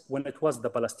Hamas, when it was the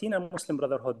Palestinian Muslim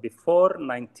Brotherhood before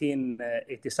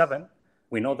 1987,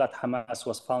 we know that Hamas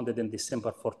was founded in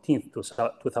December 14th,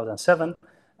 2007,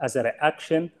 as a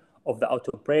reaction of the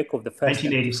outbreak of the first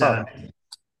 1987. Intifada.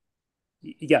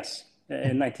 Yes,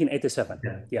 in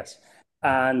 1987, yes.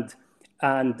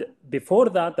 And before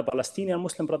that, the Palestinian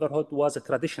Muslim Brotherhood was a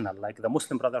traditional, like the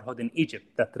Muslim Brotherhood in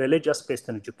Egypt, that religious based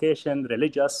on education,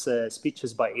 religious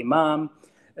speeches by imam,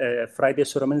 Friday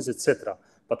sermons, etc.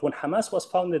 But when Hamas was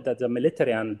founded as a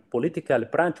military and political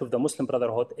branch of the Muslim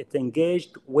Brotherhood, it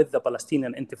engaged with the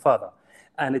Palestinian Intifada.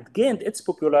 And it gained its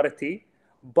popularity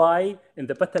in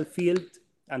the battlefield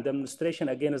and demonstration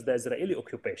against the Israeli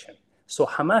occupation. So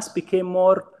Hamas became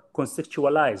more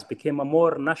conceptualized, became a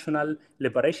more national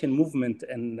liberation movement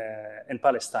in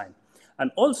Palestine.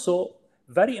 And also,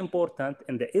 very important,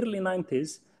 in the early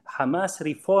 90s, Hamas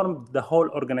reformed the whole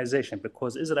organization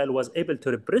because Israel was able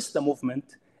to repress the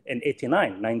movement in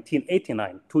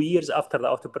 1989, 2 years after the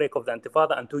outbreak of the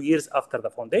Intifada and 2 years after the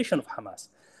foundation of Hamas.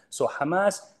 So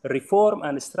Hamas reformed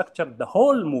and structured the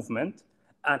whole movement,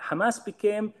 and Hamas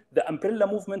became the umbrella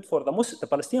movement for the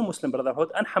Palestinian Muslim Brotherhood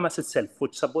and Hamas itself,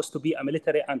 which is supposed to be a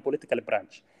military and political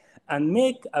branch, and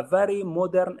make a very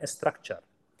modern structure.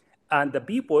 And the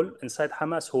people inside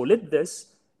Hamas who led this,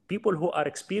 people who are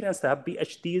experienced, have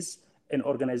PhDs in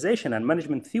organization and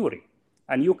management theory.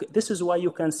 And this is why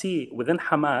you can see within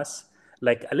Hamas,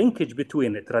 like a linkage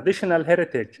between the traditional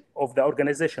heritage of the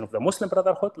organization of the Muslim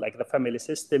Brotherhood, like the family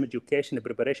system, education,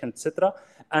 preparation, etc.,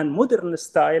 and modern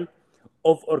style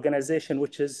of organization,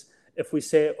 which is, if we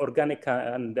say, organic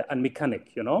and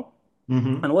mechanic, you know?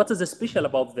 Mm-hmm. And what is special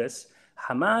about this?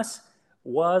 Hamas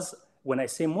was, when I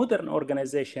say modern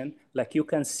organization, like you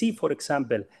can see, for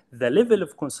example, the level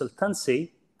of consultancy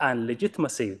and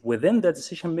legitimacy within the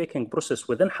decision-making process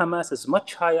within Hamas is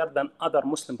much higher than other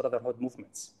Muslim Brotherhood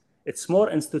movements. It's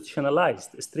more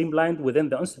institutionalized, streamlined within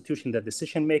the institution, the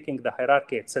decision-making, the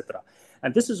hierarchy, etc.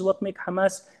 And this is what makes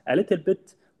Hamas a little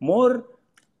bit more,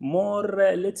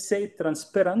 let's say,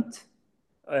 transparent,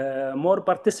 more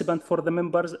participant for the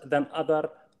members than other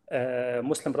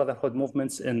Muslim Brotherhood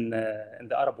movements in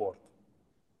the Arab world.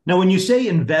 Now, when you say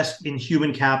invest in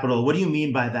human capital, what do you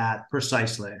mean by that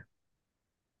precisely?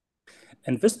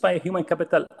 Invest by human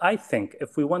capital, I think,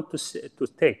 if we want to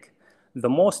take the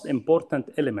most important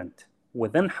element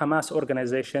within Hamas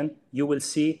organization, you will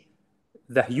see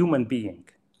the human being.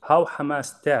 How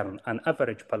Hamas turn an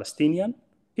average Palestinian.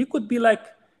 He could be like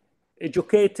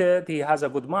educated, he has a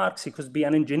good marks, he could be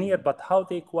an engineer, but how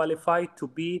they qualify to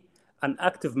be an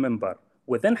active member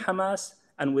within Hamas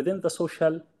and within the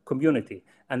social community.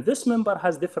 And this member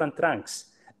has different ranks,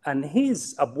 and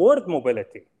his upward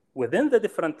mobility within the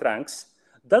different ranks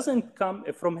doesn't come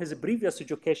from his previous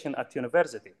education at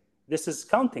university. This is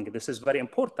counting, this is very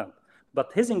important.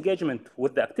 But his engagement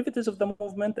with the activities of the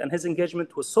movement and his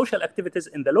engagement with social activities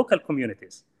in the local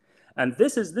communities. And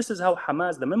this is how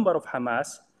Hamas, the member of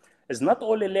Hamas, is not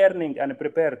only learning and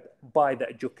prepared by the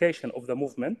education of the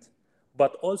movement,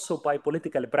 but also by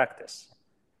political practice.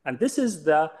 And this is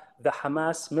the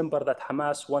Hamas member that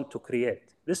Hamas want to create.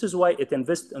 This is why it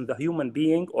invests in the human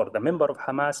being or the member of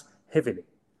Hamas heavily.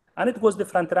 And it goes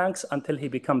different ranks until he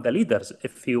become the leaders.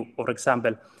 If you, for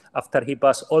example, after he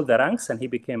passed all the ranks and he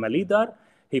became a leader,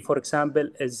 he, for example,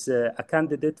 is a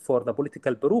candidate for the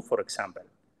political bureau, for example.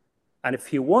 And if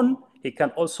he won, he can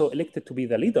also elect to be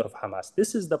the leader of Hamas.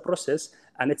 This is the process,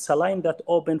 and it's a line that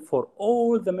open for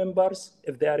all the members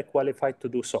if they are qualified to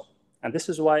do so. And this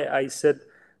is why I said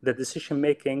the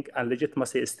decision-making and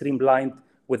legitimacy is streamlined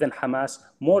within Hamas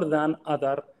more than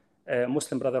other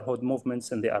Muslim Brotherhood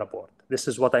movements in the Arab world. This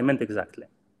is what I meant exactly.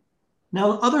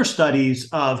 Now, other studies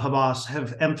of Hamas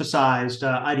have emphasized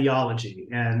ideology,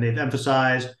 and they've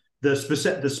emphasized the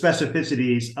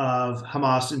specificities of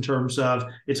Hamas in terms of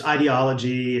its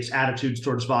ideology, its attitudes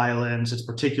towards violence, its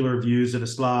particular views of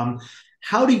Islam.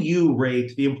 How do you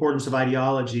rate the importance of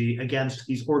ideology against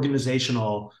these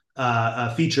organizational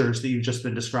features that you've just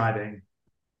been describing?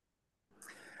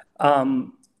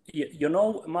 You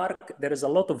know, Mark, there is a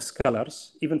lot of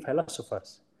scholars, even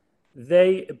philosophers.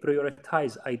 They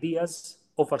prioritize ideas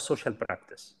over social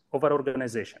practice, over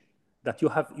organization. That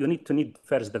you need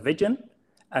first the vision,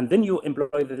 and then you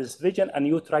employ this vision and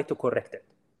you try to correct it.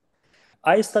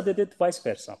 I studied it vice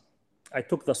versa. I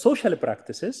took the social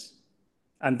practices,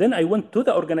 and then I went to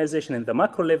the organization in the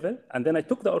macro level, and then I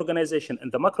took the organization in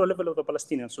the macro level of the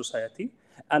Palestinian society,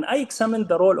 and I examined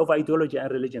the role of ideology and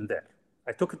religion there.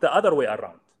 I took it the other way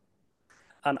around.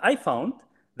 And I found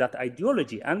that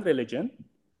ideology and religion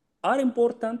are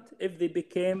important if they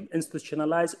became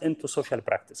institutionalized into social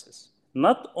practices,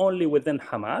 not only within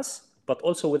Hamas, but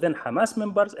also within Hamas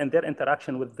members and their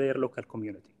interaction with their local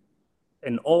community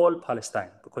in all Palestine,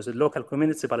 because the local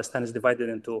community, Palestine is divided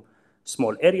into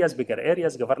small areas, bigger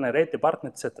areas, governorate,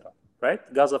 department, etc. Right?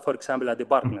 Gaza, for example, a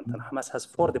department, and Hamas has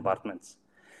 4 departments.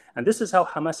 And this is how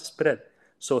Hamas spread.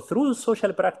 So through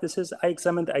social practices, I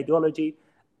examined ideology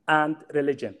and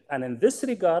religion. And in this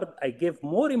regard, I gave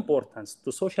more importance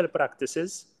to social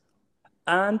practices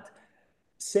and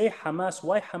say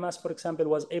why Hamas, for example,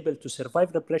 was able to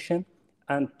survive repression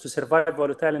and to survive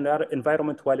volatile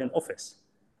environment while in office.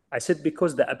 I said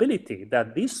because the ability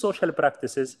that these social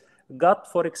practices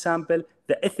got, for example,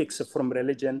 the ethics from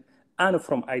religion and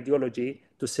from ideology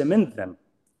to cement them.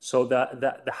 So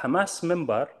the Hamas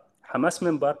member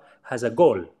has a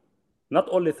goal, not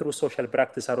only through social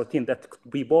practice or routine that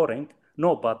could be boring,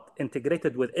 no, but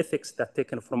integrated with ethics that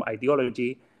taken from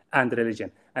ideology and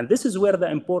religion. And this is where the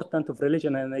importance of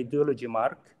religion and ideology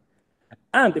mark.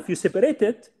 And if you separate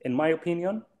it, in my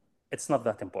opinion, it's not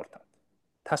that important.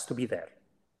 It has to be there.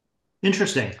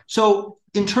 Interesting. So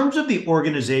in terms of the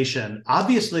organization,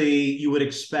 obviously you would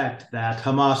expect that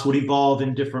Hamas would evolve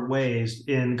in different ways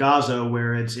in Gaza,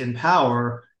 where it's in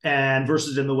power, and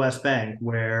versus in the West Bank,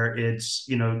 where it's,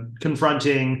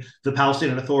 confronting the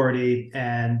Palestinian Authority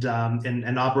and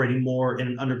operating more in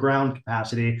an underground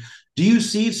capacity. Do you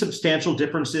see substantial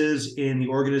differences in the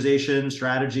organization,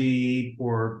 strategy,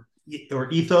 or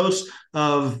ethos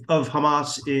of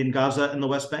Hamas in Gaza and the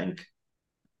West Bank?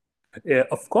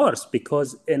 Of course,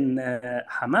 because in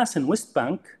Hamas in West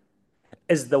Bank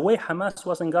is the way Hamas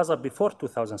was in Gaza before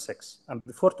 2006 and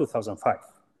before 2005,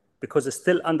 because it's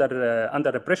still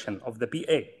under repression of the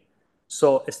PA.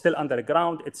 So it's still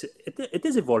underground. It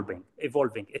is evolving.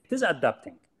 It is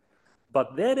adapting.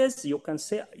 But there is,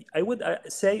 I would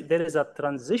say there is a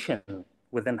transition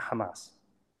within Hamas.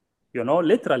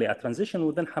 Literally a transition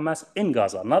within Hamas in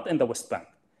Gaza, not in the West Bank.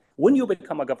 When you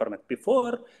become a government,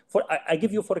 I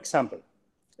give you, for example,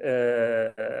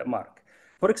 Mark.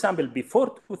 For example,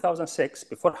 before 2006,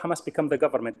 before Hamas became the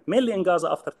government, mainly in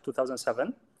Gaza after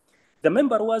 2007, the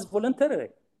member was voluntary.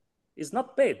 He's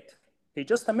not paid. He's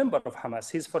just a member of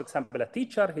Hamas. He's, for example, a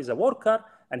teacher, he's a worker,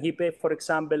 and he paid, for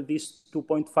example, this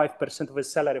 2.5% of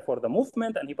his salary for the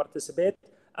movement, and he participated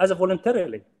as a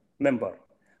voluntarily member.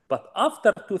 But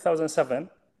after 2007,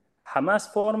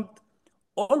 Hamas formed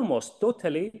almost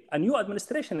totally a new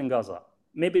administration in Gaza,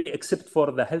 maybe except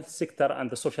for the health sector and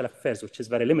the social affairs, which is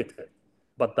very limited.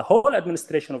 But the whole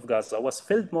administration of Gaza was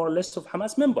filled more or less of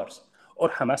Hamas members or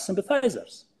Hamas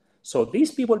sympathizers. So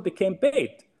these people became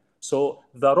paid. So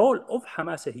the role of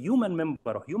Hamas, a human member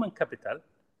or human capital,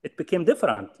 it became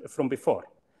different from before.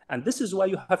 And this is why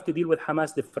you have to deal with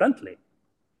Hamas differently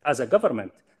as a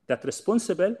government that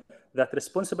responsible,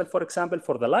 for example,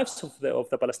 for the lives of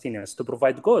the Palestinians, to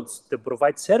provide goods, to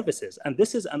provide services. And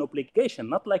this is an obligation,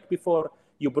 not like before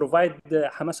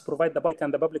Hamas provide the public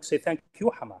and the public say, thank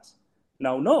you, Hamas.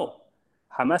 Now, no,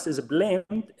 Hamas is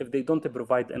blamed if they don't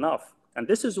provide enough. And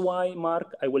this is why,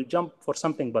 Mark, I will jump for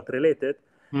something but related.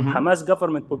 Hamas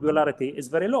government popularity is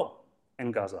very low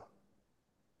in Gaza.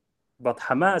 But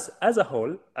Hamas as a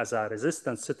whole, as a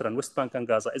resistance center in West Bank and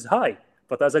Gaza, is high.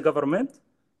 But as a government,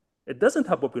 it doesn't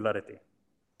have popularity.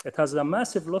 It has a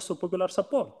massive loss of popular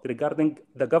support regarding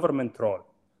the government role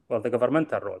or the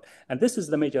governmental role. And this is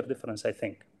the major difference, I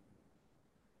think.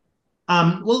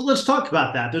 Well, let's talk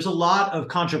about that. There's a lot of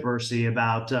controversy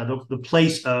about the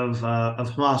place of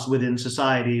Hamas within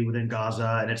society, within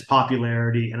Gaza, and its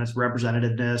popularity and its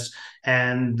representativeness.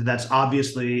 And that's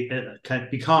obviously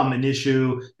become an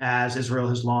issue as Israel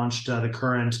has launched the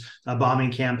current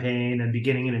bombing campaign and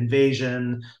beginning an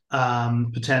invasion,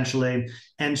 potentially.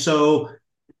 And so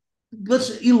let's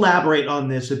elaborate on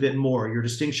this a bit more. Your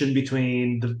distinction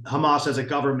between the Hamas as a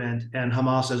government and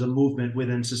Hamas as a movement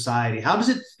within society. How does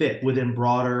it fit within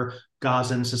broader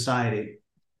Gazan society?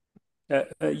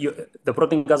 The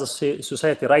broader Gaza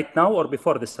society right now or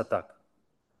before this attack?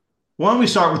 Why don't we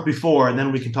start with before and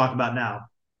then we can talk about now?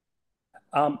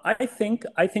 I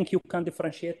think you can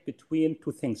differentiate between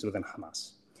two things within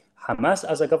Hamas. Hamas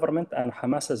as a government and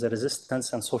Hamas as a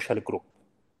resistance and social group.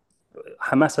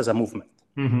 Hamas as a movement.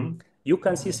 Mm-hmm. You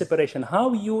can see separation.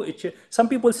 Some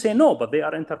people say no, but they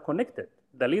are interconnected.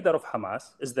 The leader of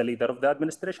Hamas is the leader of the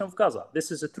administration of Gaza.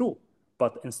 This is true.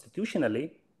 But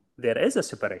institutionally, there is a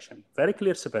separation, very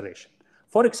clear separation.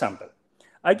 For example,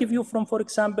 I give you from, for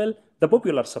example, the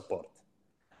popular support.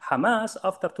 Hamas,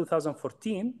 after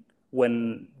 2014,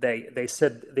 when they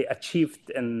said they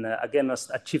achieved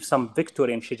some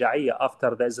victory in Shija'iyya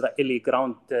after the Israeli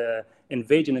ground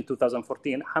invasion in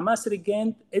 2014, Hamas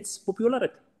regained its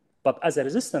popularity, but as a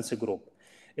resistance group.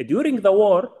 During the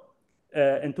war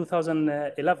in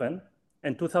 2011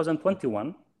 and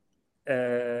 2021,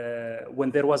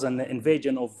 when there was an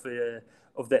invasion of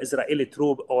the Israeli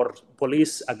troop or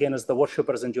police against the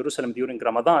worshippers in Jerusalem during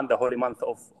Ramadan, the holy month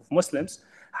of Muslims,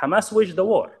 Hamas waged the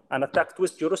war and attacked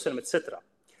West Jerusalem, etc.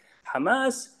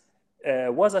 Hamas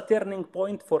was a turning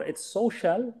point for its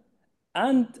social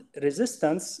and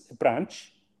resistance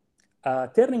branch, a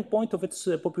turning point of its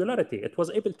popularity. It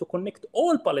was able to connect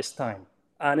all Palestine,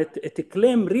 and it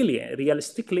claimed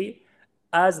realistically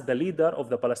as the leader of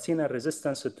the Palestinian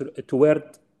resistance toward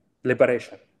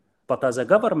liberation. But as a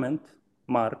government,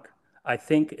 Mark, I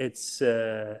think it's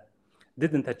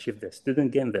didn't achieve this,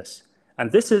 didn't gain this.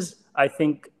 And this is, I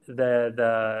think,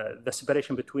 the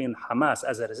separation between Hamas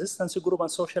as a resistance group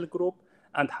and social group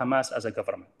and Hamas as a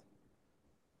government.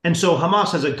 And so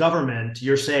Hamas as a government,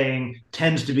 you're saying,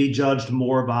 tends to be judged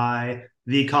more by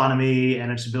the economy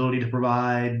and its ability to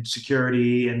provide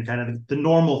security and kind of the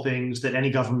normal things that any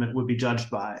government would be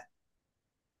judged by.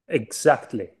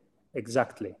 Exactly.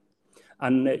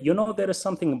 And there is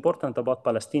something important about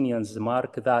Palestinians,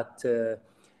 Mark, that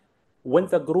when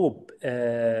the group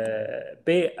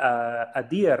pay a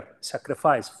dear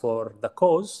sacrifice for the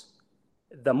cause,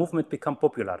 the movement become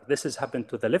popular. This has happened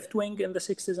to the left wing in the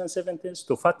 60s and 70s,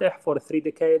 to Fatah for 3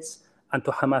 decades, and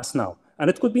to Hamas now. And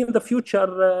it could be in the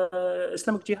future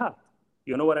Islamic Jihad.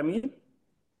 You know what I mean?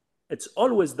 It's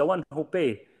always the one who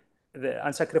pay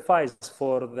and sacrifice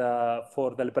for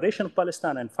the liberation of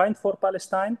Palestine and fight for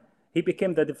Palestine. He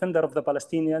became the defender of the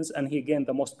Palestinians and he gained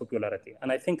the most popularity.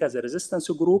 And I think as a resistance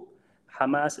group,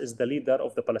 Hamas is the leader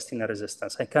of the Palestinian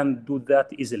resistance. I can do that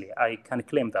easily. I can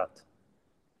claim that.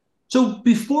 So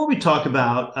before we talk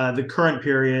about the current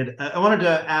period, I wanted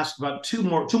to ask about two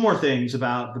more things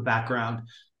about the background.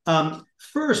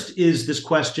 First is this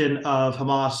question of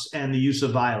Hamas and the use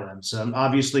of violence.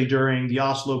 Obviously, during the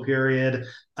Oslo period,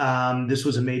 this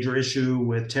was a major issue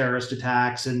with terrorist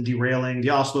attacks and derailing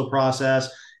the Oslo process.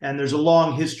 And there's a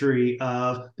long history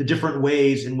of the different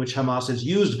ways in which Hamas has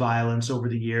used violence over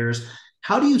the years.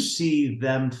 How do you see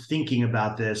them thinking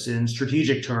about this in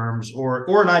strategic terms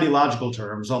or in ideological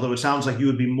terms, although it sounds like you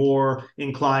would be more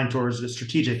inclined towards a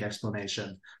strategic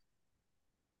explanation?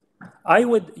 I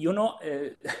would,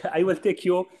 I will take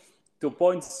you to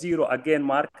point zero again,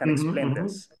 Mark, and explain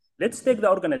this. Let's take the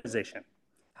organization.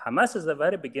 Hamas is the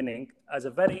very beginning as a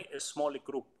very small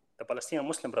group, the Palestinian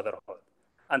Muslim Brotherhood.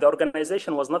 And the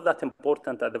organization was not that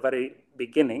important at the very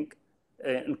beginning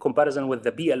in comparison with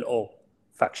the BLO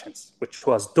factions, which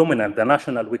was dominant,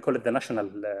 we call it the national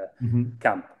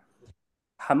camp.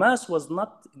 Hamas was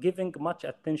not giving much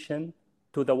attention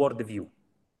to the world view.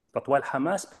 But while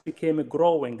Hamas became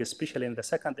growing, especially in the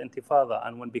second intifada,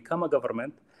 and when become a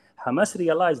government, Hamas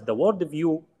realized the world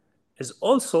view is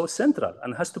also central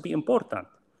and has to be important.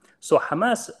 So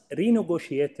Hamas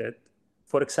renegotiated,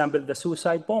 for example, the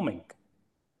suicide bombing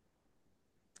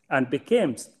and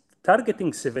became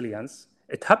targeting civilians.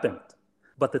 It happened,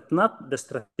 but it's not the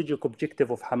strategic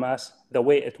objective of Hamas the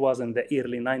way it was in the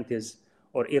early 90s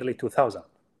or early 2000s.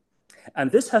 And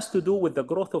this has to do with the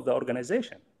growth of the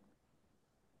organization.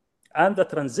 and the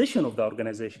transition of the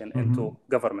organization Mm-hmm. into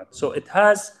government. So it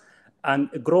has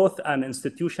a growth and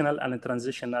institutional and a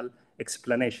transitional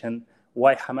explanation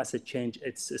why Hamas has changed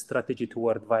its strategy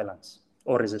toward violence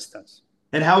or resistance.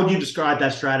 And how would you describe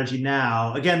that strategy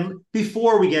now? Again,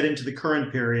 before we get into the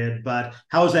current period, but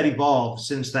how has that evolved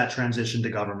since that transition to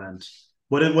government?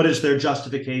 What is their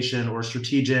justification or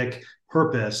strategic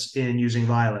purpose in using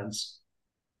violence?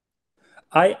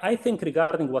 I think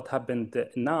regarding what happened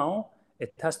now,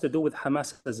 it has to do with Hamas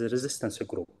as a resistance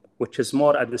group, which is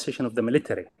more a decision of the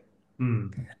military.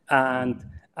 Mm.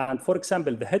 And for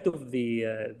example, the head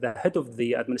of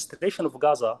the administration of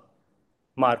Gaza,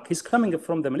 Mark, he's coming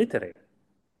from the military.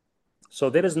 So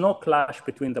there is no clash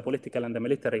between the political and the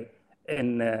military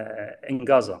in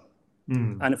Gaza.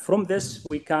 Mm. And from this,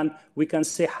 we can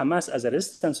say Hamas as a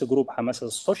resistance group, Hamas as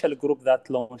a social group that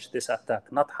launched this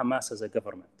attack, not Hamas as a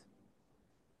government.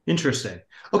 Interesting.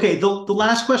 Okay, the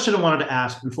last question I wanted to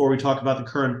ask before we talk about the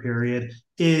current period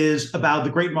is about the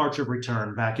Great March of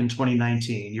Return back in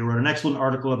 2019. You wrote an excellent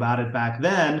article about it back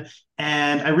then,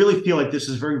 and I really feel like this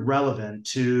is very relevant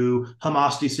to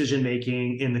Hamas decision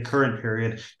making in the current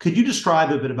period. Could you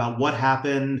describe a bit about what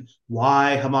happened,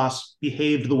 why Hamas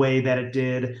behaved the way that it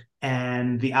did,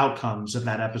 and the outcomes of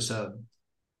that episode?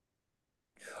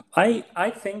 I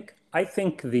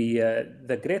think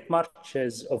the great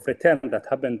marches of return that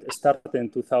happened started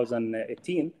in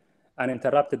 2018 and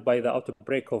interrupted by the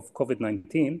outbreak of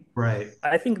COVID-19. Right.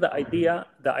 I think the idea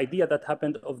that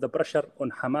happened of the pressure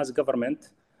on Hamas government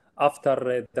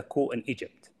after the coup in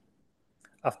Egypt.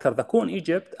 After the coup in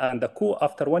Egypt and the coup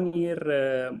after 1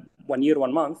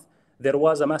 month, there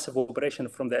was a massive operation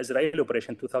from the Israeli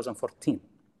operation 2014.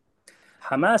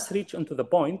 Hamas reached into the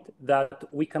point that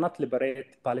we cannot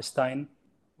liberate Palestine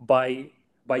by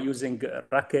using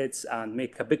rockets and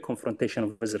make a big confrontation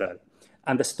of Israel.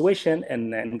 And the situation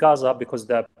in Gaza, because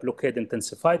the blockade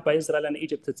intensified by Israel and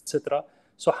Egypt, etc.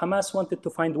 So Hamas wanted to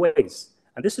find ways.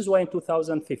 And this is why in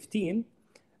 2015,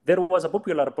 there was a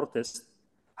popular protest.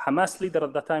 Hamas leader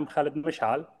at the time, Khalid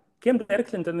Mashal, came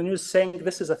directly into the news saying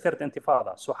this is a third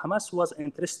intifada. So Hamas was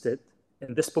interested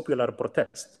in this popular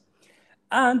protest.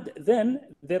 And then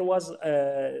there was,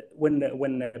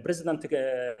 when President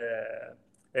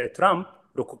Trump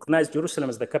recognized Jerusalem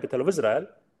as the capital of Israel,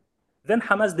 then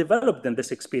Hamas developed in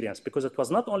this experience because it was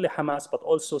not only Hamas, but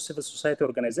also civil society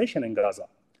organization in Gaza.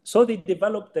 So they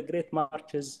developed the great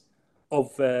marches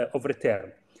of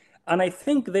return. And I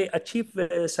think they achieved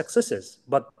successes.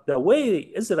 But the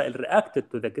way Israel reacted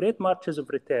to the great marches of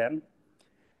return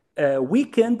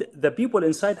weakened the people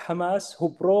inside Hamas who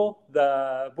brought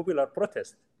the popular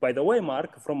protest. By the way,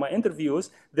 Mark, from my interviews,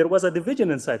 there was a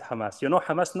division inside Hamas. You know,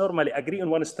 Hamas normally agree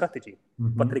on one strategy.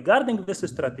 Mm-hmm. But regarding this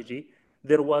strategy,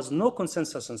 there was no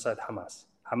consensus inside Hamas.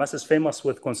 Hamas is famous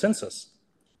with consensus.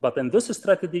 But in this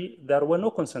strategy, there were no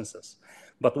consensus.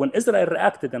 But when Israel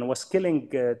reacted and was killing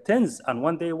tens, and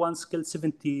one day once killed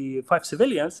 75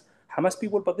 civilians, Hamas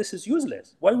people, but this is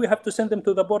useless. Why we have to send them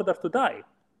to the border to die?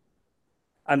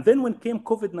 And then when came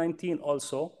COVID-19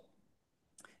 also,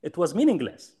 it was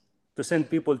meaningless to send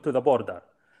people to the border.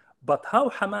 But how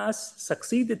Hamas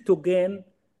succeeded to gain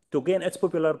its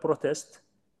popular protest,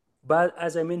 but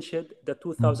as I mentioned, the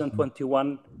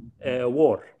 2021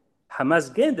 war.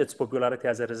 Hamas gained its popularity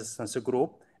as a resistance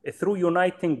group through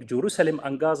uniting Jerusalem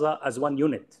and Gaza as one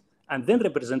unit, and then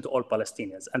represent all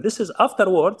Palestinians. And this is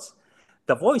afterwards,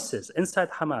 the voices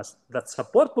inside Hamas that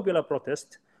support popular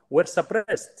protest were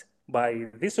suppressed by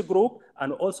this group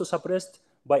and also suppressed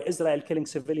by Israel killing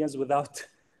civilians without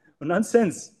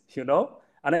nonsense, you know?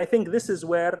 And I think this is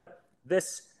where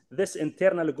this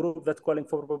internal group that calling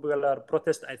for popular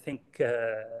protest, I think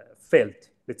failed,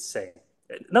 let's say.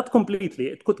 Not completely,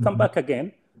 it could come back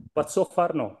again, but so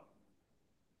far, no.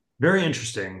 Very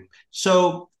interesting.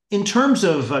 So, in terms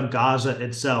of Gaza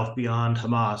itself, beyond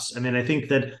Hamas, I mean, I think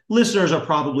that listeners are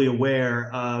probably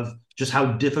aware of just how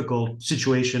difficult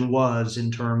situation was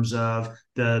in terms of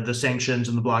the sanctions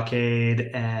and the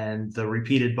blockade and the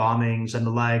repeated bombings and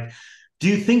the like. Do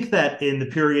you think that in the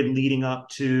period leading up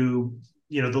to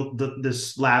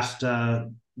this last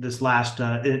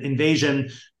invasion,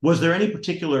 was there any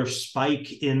particular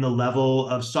spike in the level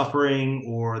of suffering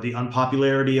or the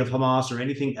unpopularity of Hamas or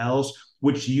anything else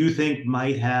which you think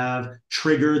might have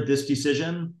triggered this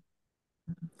decision?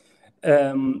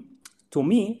 To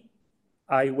me,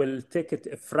 I will take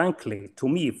it frankly, to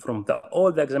me, from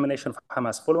all the examination of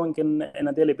Hamas, following in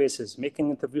a daily basis, making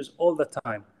interviews all the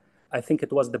time, I think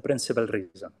it was the principal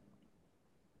reason.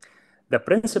 The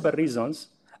principal reasons,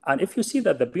 and if you see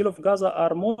that the people of Gaza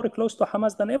are more close to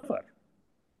Hamas than ever,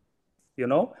 you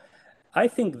know, I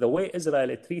think the way Israel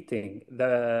is treating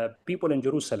the people in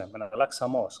Jerusalem and Al-Aqsa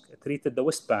Mosque, treated the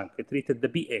West Bank, treated the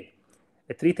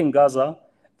BA, treating Gaza,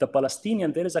 the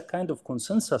Palestinian, there is a kind of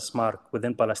consensus mark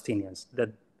within Palestinians that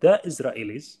the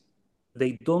Israelis,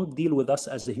 they don't deal with us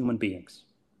as the human beings.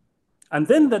 And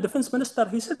then the defense minister,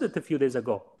 he said it a few days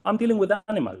ago, I'm dealing with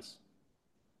animals.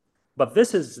 But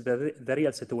this is the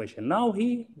real situation. Now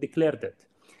he declared it.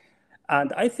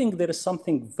 And I think there is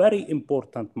something very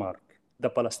important, Mark. The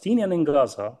Palestinians in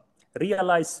Gaza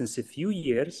realized since a few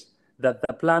years that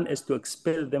the plan is to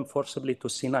expel them forcibly to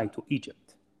Sinai, to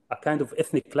Egypt, a kind of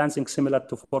ethnic cleansing similar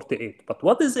to 48. But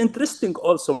what is interesting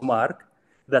also, Mark,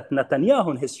 that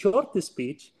Netanyahu in his short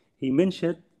speech, he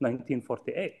mentioned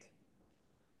 1948.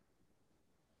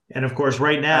 And of course,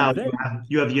 right now, Then,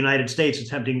 you have the United States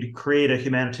attempting to create a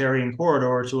humanitarian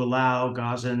corridor to allow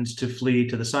Gazans to flee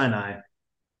to the Sinai.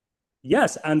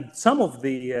 yes, and some of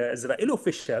the Israeli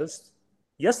officials,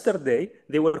 yesterday,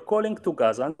 they were calling to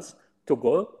Gazans to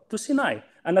go to Sinai.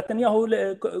 And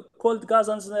Netanyahu called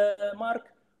Gazans, Mark,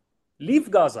 leave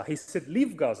Gaza. He said,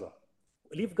 leave Gaza.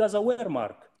 Leave Gaza where,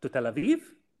 Mark? To Tel Aviv?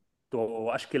 To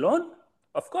Ashkelon?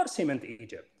 Of course he meant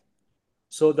Egypt.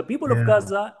 So the people of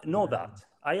Gaza know that.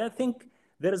 I think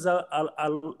there's a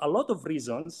lot of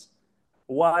reasons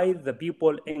why the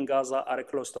people in Gaza are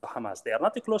close to Hamas. They are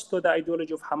not close to the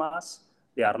ideology of Hamas.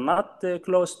 They are not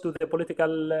close to the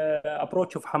political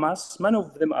approach of Hamas. Many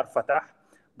of them are Fatah,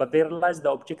 but they realize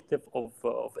the objective of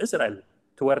Israel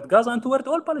toward Gaza and toward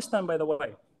all Palestine, by the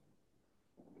way.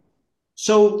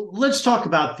 So let's talk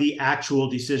about the actual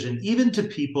decision. Even to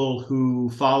people who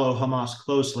follow Hamas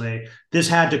closely, this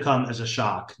had to come as a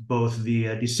shock. Both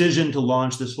the decision to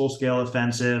launch this full-scale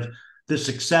offensive, the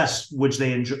success which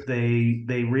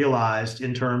they realized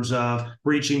in terms of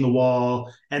breaching the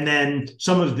wall, and then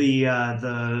some of the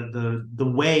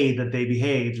way that they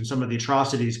behaved and some of the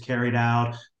atrocities carried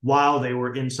out while they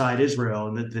were inside Israel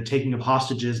and the taking of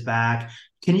hostages back.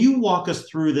 Can you walk us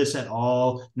through this at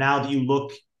all now that you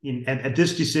look at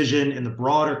this decision in the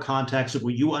broader context of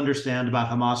what you understand about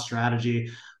Hamas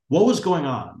strategy? What was going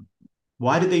on?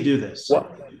 Why did they do this? Well,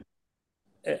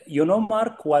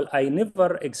 Mark, while I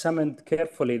never examined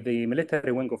carefully the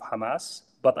military wing of Hamas,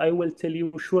 but I will tell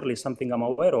you surely something I'm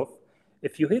aware of.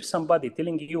 If you hear somebody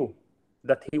telling you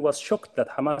that he was shocked that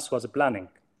Hamas was planning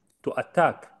to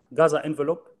attack Gaza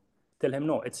envelope, tell him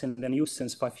no, it's in the news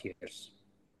since 5 years.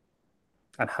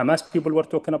 And Hamas people were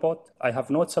talking about. I have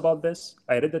notes about this.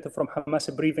 I read it from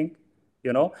Hamas briefing,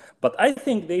 But I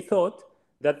think they thought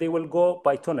that they will go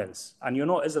by tunnels. And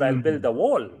Israel built a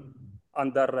wall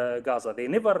under Gaza. They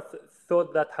never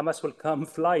thought that Hamas will come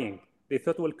flying. They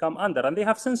thought it will come under. And they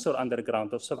have sensor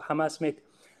underground. So if Hamas make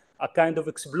a kind of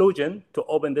explosion to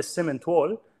open the cement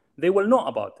wall, they will know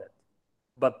about it.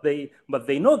 But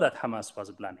they know that Hamas was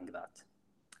planning that.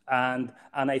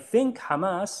 And I think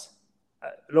Hamas,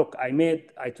 look,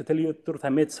 to tell you the truth, I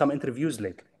made some interviews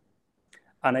lately.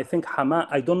 And I think Hamas,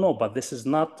 I don't know, but this is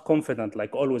not confident.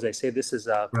 Like always, I say this is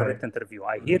a correct interview.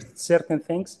 I hear certain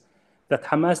things that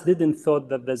Hamas didn't thought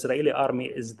that the Israeli army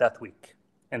is that weak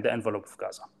in the envelope of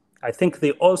Gaza. I think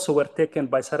they also were taken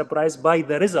by surprise by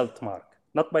the result, Mark,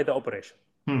 not by the operation.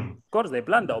 Of course, they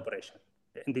planned the operation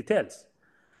in details.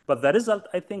 But the result,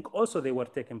 I think also they were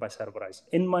taken by surprise,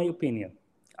 in my opinion.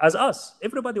 As us,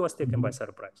 everybody was taken by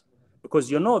surprise. Because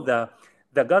the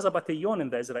Gaza battalion in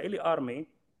the Israeli army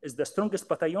is the strongest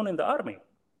battalion in the army.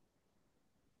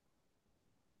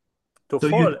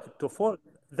 To fall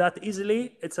that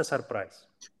easily, it's a surprise.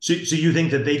 So you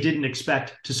think that they didn't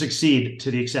expect to succeed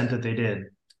to the extent that they did?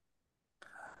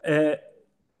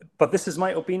 But this is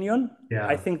my opinion. Yeah.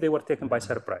 I think they were taken by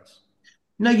surprise.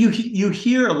 Now, you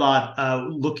hear a lot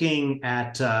looking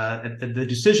at the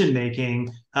decision making.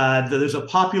 There's a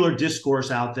popular discourse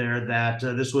out there that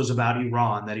this was about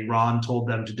Iran, that Iran told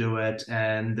them to do it,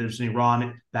 and there's an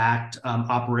Iran-backed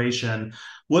operation.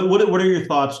 What are your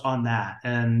thoughts on that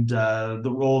and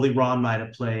the role Iran might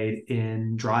have played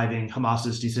in driving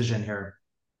Hamas's decision here?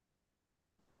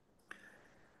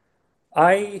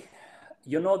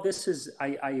 This is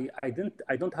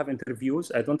I don't have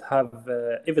interviews. I don't have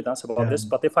evidence about this.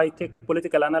 But if I take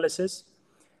political analysis,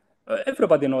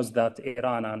 everybody knows that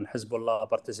Iran and Hezbollah are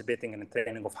participating in the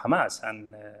training of Hamas and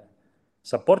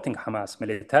supporting Hamas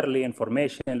militarily,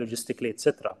 information, logistically,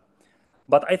 etc.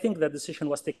 But I think the decision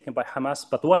was taken by Hamas.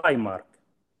 But why, Mark?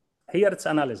 Here it's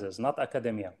analysis, not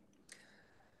academia.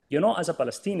 As a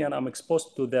Palestinian, I'm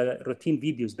exposed to the routine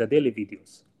videos, the daily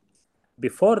videos.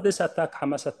 Before this attack,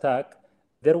 Hamas attack,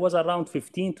 there was around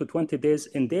 15 to 20 days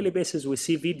in daily basis. We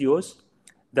see videos,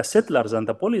 the settlers and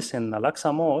the police in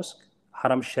Al-Aqsa Mosque,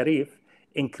 Haram Sharif,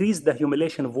 increased the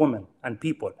humiliation of women and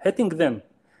people, hitting them,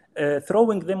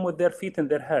 throwing them with their feet in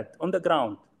their head on the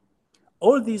ground.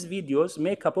 All these videos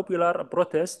make a popular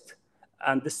protest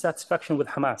and dissatisfaction with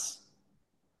Hamas.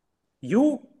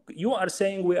 You are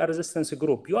saying we are a resistance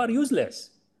group. You are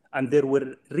useless. And there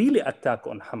were really attack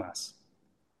on Hamas.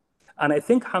 And I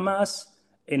think Hamas,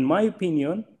 in my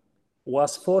opinion,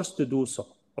 was forced to do so.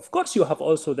 Of course, you have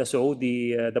also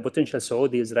the potential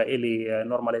Saudi-Israeli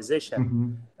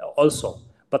normalization also.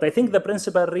 But I think the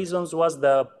principal reasons was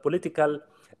the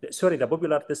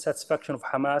popular dissatisfaction of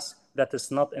Hamas that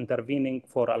is not intervening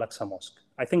for Al-Aqsa Mosque.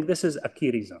 I think this is a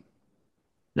key reason.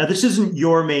 Now, this isn't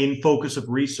your main focus of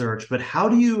research, but how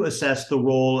do you assess the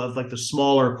role of like the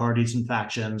smaller parties and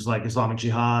factions like Islamic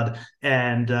Jihad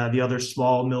and the other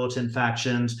small militant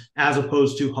factions, as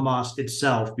opposed to Hamas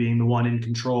itself being the one in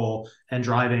control and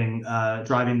driving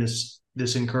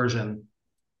this incursion?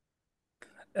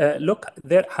 Look,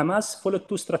 Hamas followed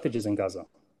two strategies in Gaza.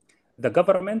 The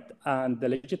government and the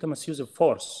legitimate use of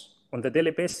force on the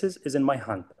daily basis is in my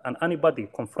hand. And anybody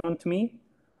confront me,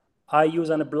 I use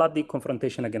a bloody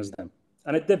confrontation against them.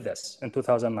 And it did this in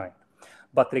 2009.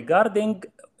 But regarding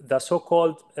the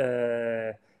so-called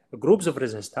groups of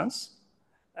resistance,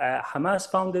 Hamas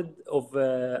founded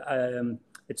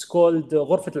it's called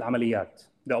غرفة العمليات,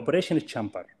 the operation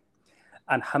chamber.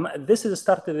 And this is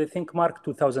started, I think, Mark,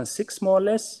 2006 more or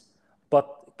less,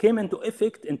 but came into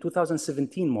effect in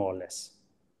 2017 more or less.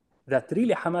 That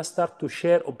really Hamas start to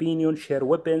share opinion, share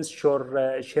weapons,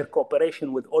 share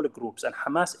cooperation with all groups. And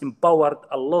Hamas empowered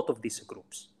a lot of these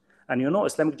groups. And you know,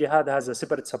 Islamic Jihad has a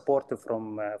separate support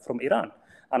from Iran.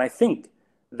 And I think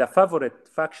the favorite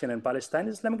faction in Palestine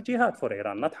is Islamic Jihad for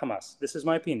Iran, not Hamas. This is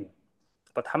my opinion.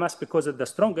 But Hamas, because it's the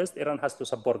strongest, Iran has to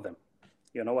support them.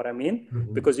 You know what I mean?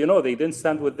 Because, you know, they didn't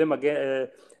stand with them again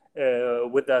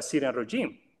with the Syrian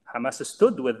regime. Hamas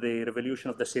stood with the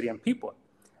revolution of the Syrian people.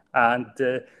 And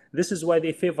this is why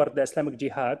they favored the Islamic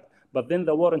Jihad. But then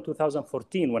the war in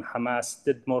 2014, when Hamas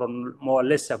did more or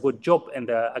less a good job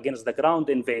against the ground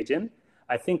invasion,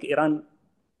 I think Iran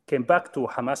came back to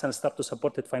Hamas and started to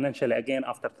support it financially again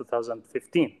after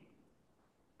 2015.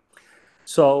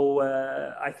 So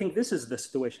I think this is the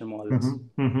situation more or less.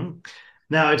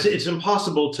 Now, it's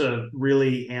impossible to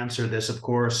really answer this, of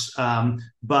course,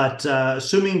 but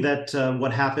assuming that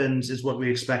what happens is what we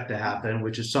expect to happen,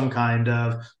 which is some kind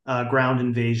of ground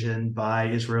invasion by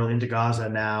Israel into Gaza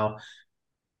now,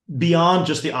 beyond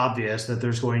just the obvious that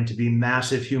there's going to be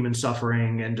massive human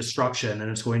suffering and destruction,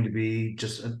 and it's going to be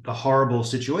just a horrible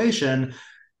situation,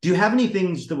 do you have any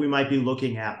things that we might be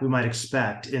looking at, we might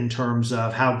expect in terms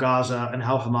of how Gaza and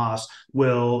how Hamas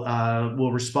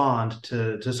will respond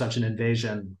to such an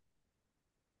invasion?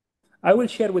 I will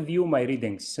share with you my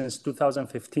readings since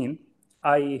 2015.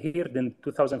 I heard in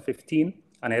 2015,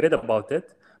 and I read about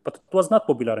it, but it was not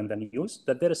popular in the news,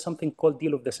 that there is something called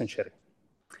deal of the century.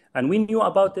 And we knew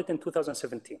about it in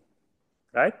 2017,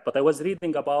 right? But I was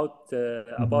reading about the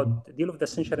deal of the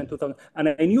century in 2000,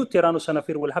 and I knew Tirano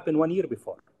Sanafir will happen 1 year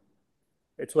before.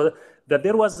 It was that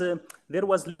there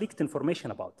was leaked information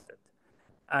about it,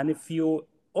 and if you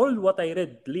all what I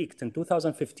read leaked in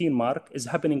 2015, Mark, is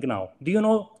happening now. Do you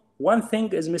know one thing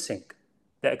is missing?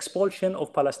 The expulsion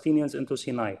of Palestinians into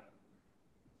Sinai.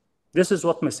 This is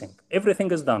what missing.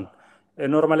 Everything is done.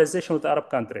 Normalization with Arab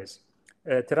countries.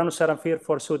 Tirano Sanafir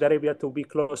for Saudi Arabia to be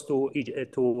close to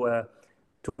Egypt,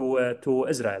 to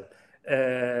Israel,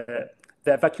 the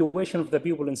evacuation of the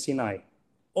people in Sinai.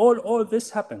 All this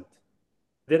happened.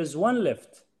 There is one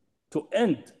left to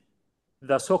end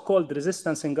the so-called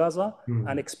resistance in Gaza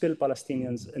and expel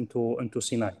Palestinians into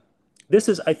Sinai. This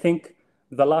is, I think,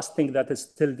 the last thing that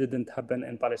still didn't happen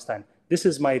in Palestine. This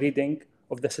is my reading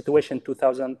of the situation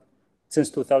since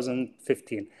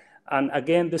 2015. And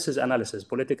again, this is analysis,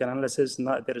 political analysis.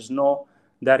 There is no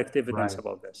direct evidence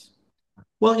about this.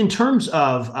 Well, in terms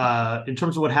of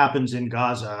what happens in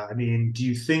Gaza, I mean, do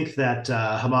you think that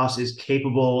Hamas is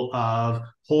capable of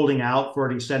holding out for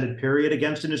an extended period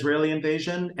against an Israeli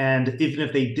invasion? And even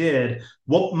if they did,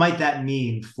 what might that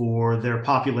mean for their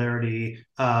popularity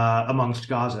amongst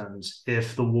Gazans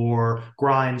if the war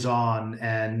grinds on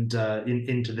and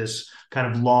into this kind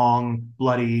of long,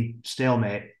 bloody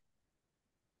stalemate?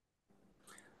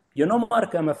 You know,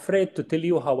 Mark, I'm afraid to tell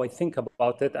you how I think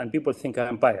about it, and people think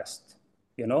I'm biased.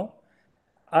 You know,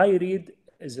 I read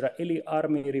Israeli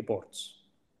army reports.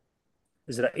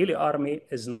 Israeli army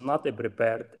is not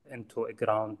prepared into a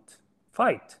ground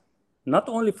fight. Not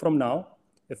only from now,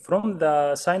 from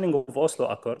the signing of Oslo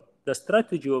Accord, the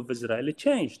strategy of Israel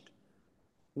changed.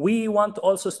 We want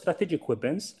also strategic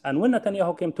weapons. And when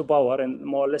Netanyahu came to power, in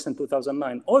more or less in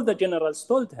 2009, all the generals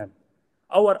told him,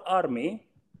 our army,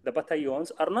 the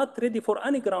battalions, are not ready for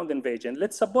any ground invasion.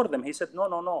 Let's support them. He said, no,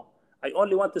 no, no. I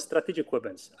only want the strategic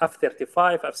weapons,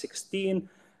 F-35, F-16,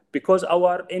 because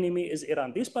our enemy is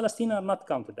Iran. These Palestinians are not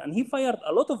counted. And he fired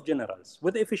a lot of generals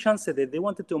with efficiency that they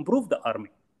wanted to improve the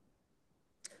army.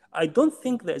 I don't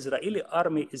think the Israeli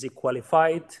army is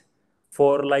qualified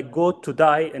for go to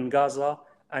die in Gaza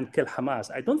and kill Hamas.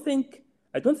 I don't think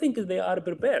they are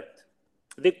prepared.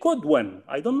 They could win,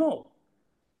 I don't know.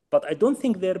 But I don't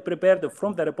think they're prepared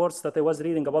from the reports that I was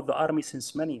reading about the army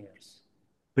since many years.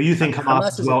 But you think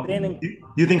Hamas is training?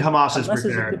 You think Hamas is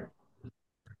prepared?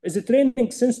 Is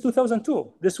training since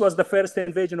 2002. This was the first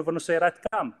invasion of a Nusayrat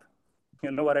camp.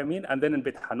 You know what I mean? And then in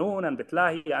Beit Hanun and Beit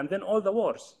Lahi, and then all the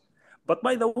wars. But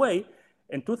by the way,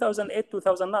 in 2008,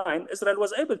 2009, Israel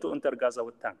was able to enter Gaza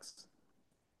with tanks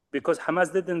because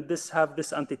Hamas didn't have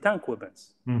this anti-tank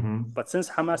weapons. Mm-hmm. But since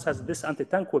Hamas has this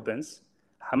anti-tank weapons,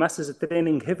 Hamas is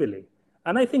training heavily.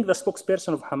 And I think the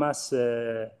spokesperson of Hamas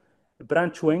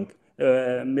branch wing,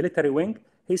 military wing,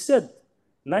 he said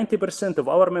 90% of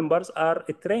our members are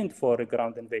trained for a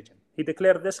ground invasion. He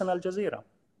declared this on Al Jazeera.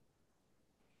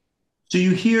 So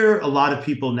you hear a lot of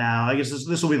people now, I guess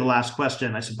this will be the last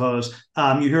question, I suppose.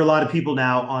 You hear a lot of people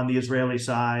now on the Israeli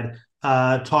side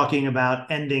talking about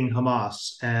ending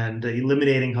Hamas and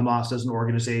eliminating Hamas as an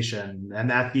organization, and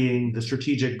that being the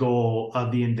strategic goal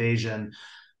of the invasion.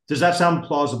 Does that sound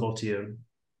plausible to you?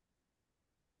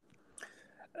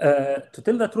 To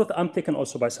tell the truth, I'm taken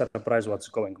also by surprise what's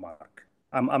going, Mark.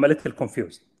 I'm a little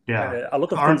confused. Yeah, a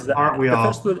lot of aren't, things that aren't we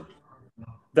all?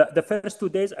 The first 2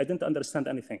 days, I didn't understand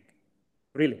anything,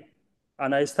 really.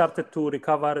 And I started to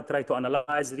recover, try to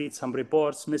analyze, read some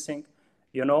reports missing.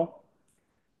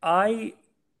 I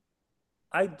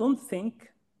don't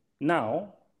think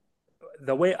now,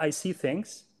 the way I see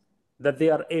things, that they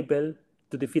are able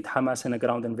to defeat Hamas in a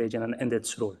ground invasion and end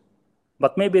its rule.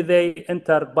 But maybe they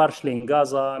enter partially in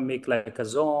Gaza, make like a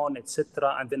zone,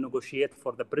 etc., and then negotiate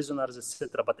for the prisoners,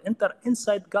 etc. But enter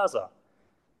inside Gaza,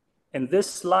 in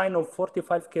this line of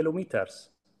 45 kilometers,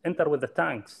 enter with the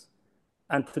tanks,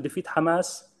 and to defeat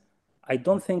Hamas, I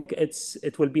don't think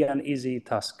it will be an easy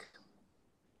task.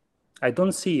 I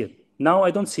don't see it. Now I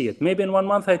don't see it. Maybe in 1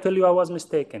 month I tell you I was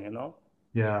mistaken,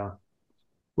 Yeah.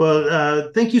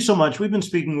 Well, thank you so much. We've been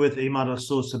speaking with Imad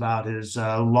Al-Sus about his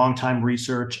longtime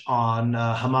research on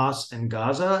Hamas and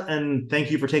Gaza, and thank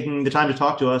you for taking the time to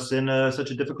talk to us in such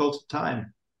a difficult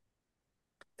time.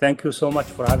 Thank you so much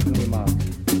for having me, Mark.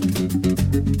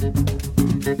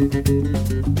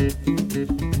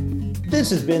 This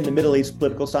has been the Middle East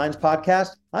Political Science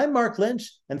Podcast. I'm Mark Lynch,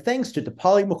 and thanks to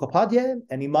Dipali Mukhopadhyay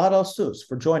and Imad Al-Sus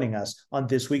for joining us on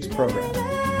this week's program.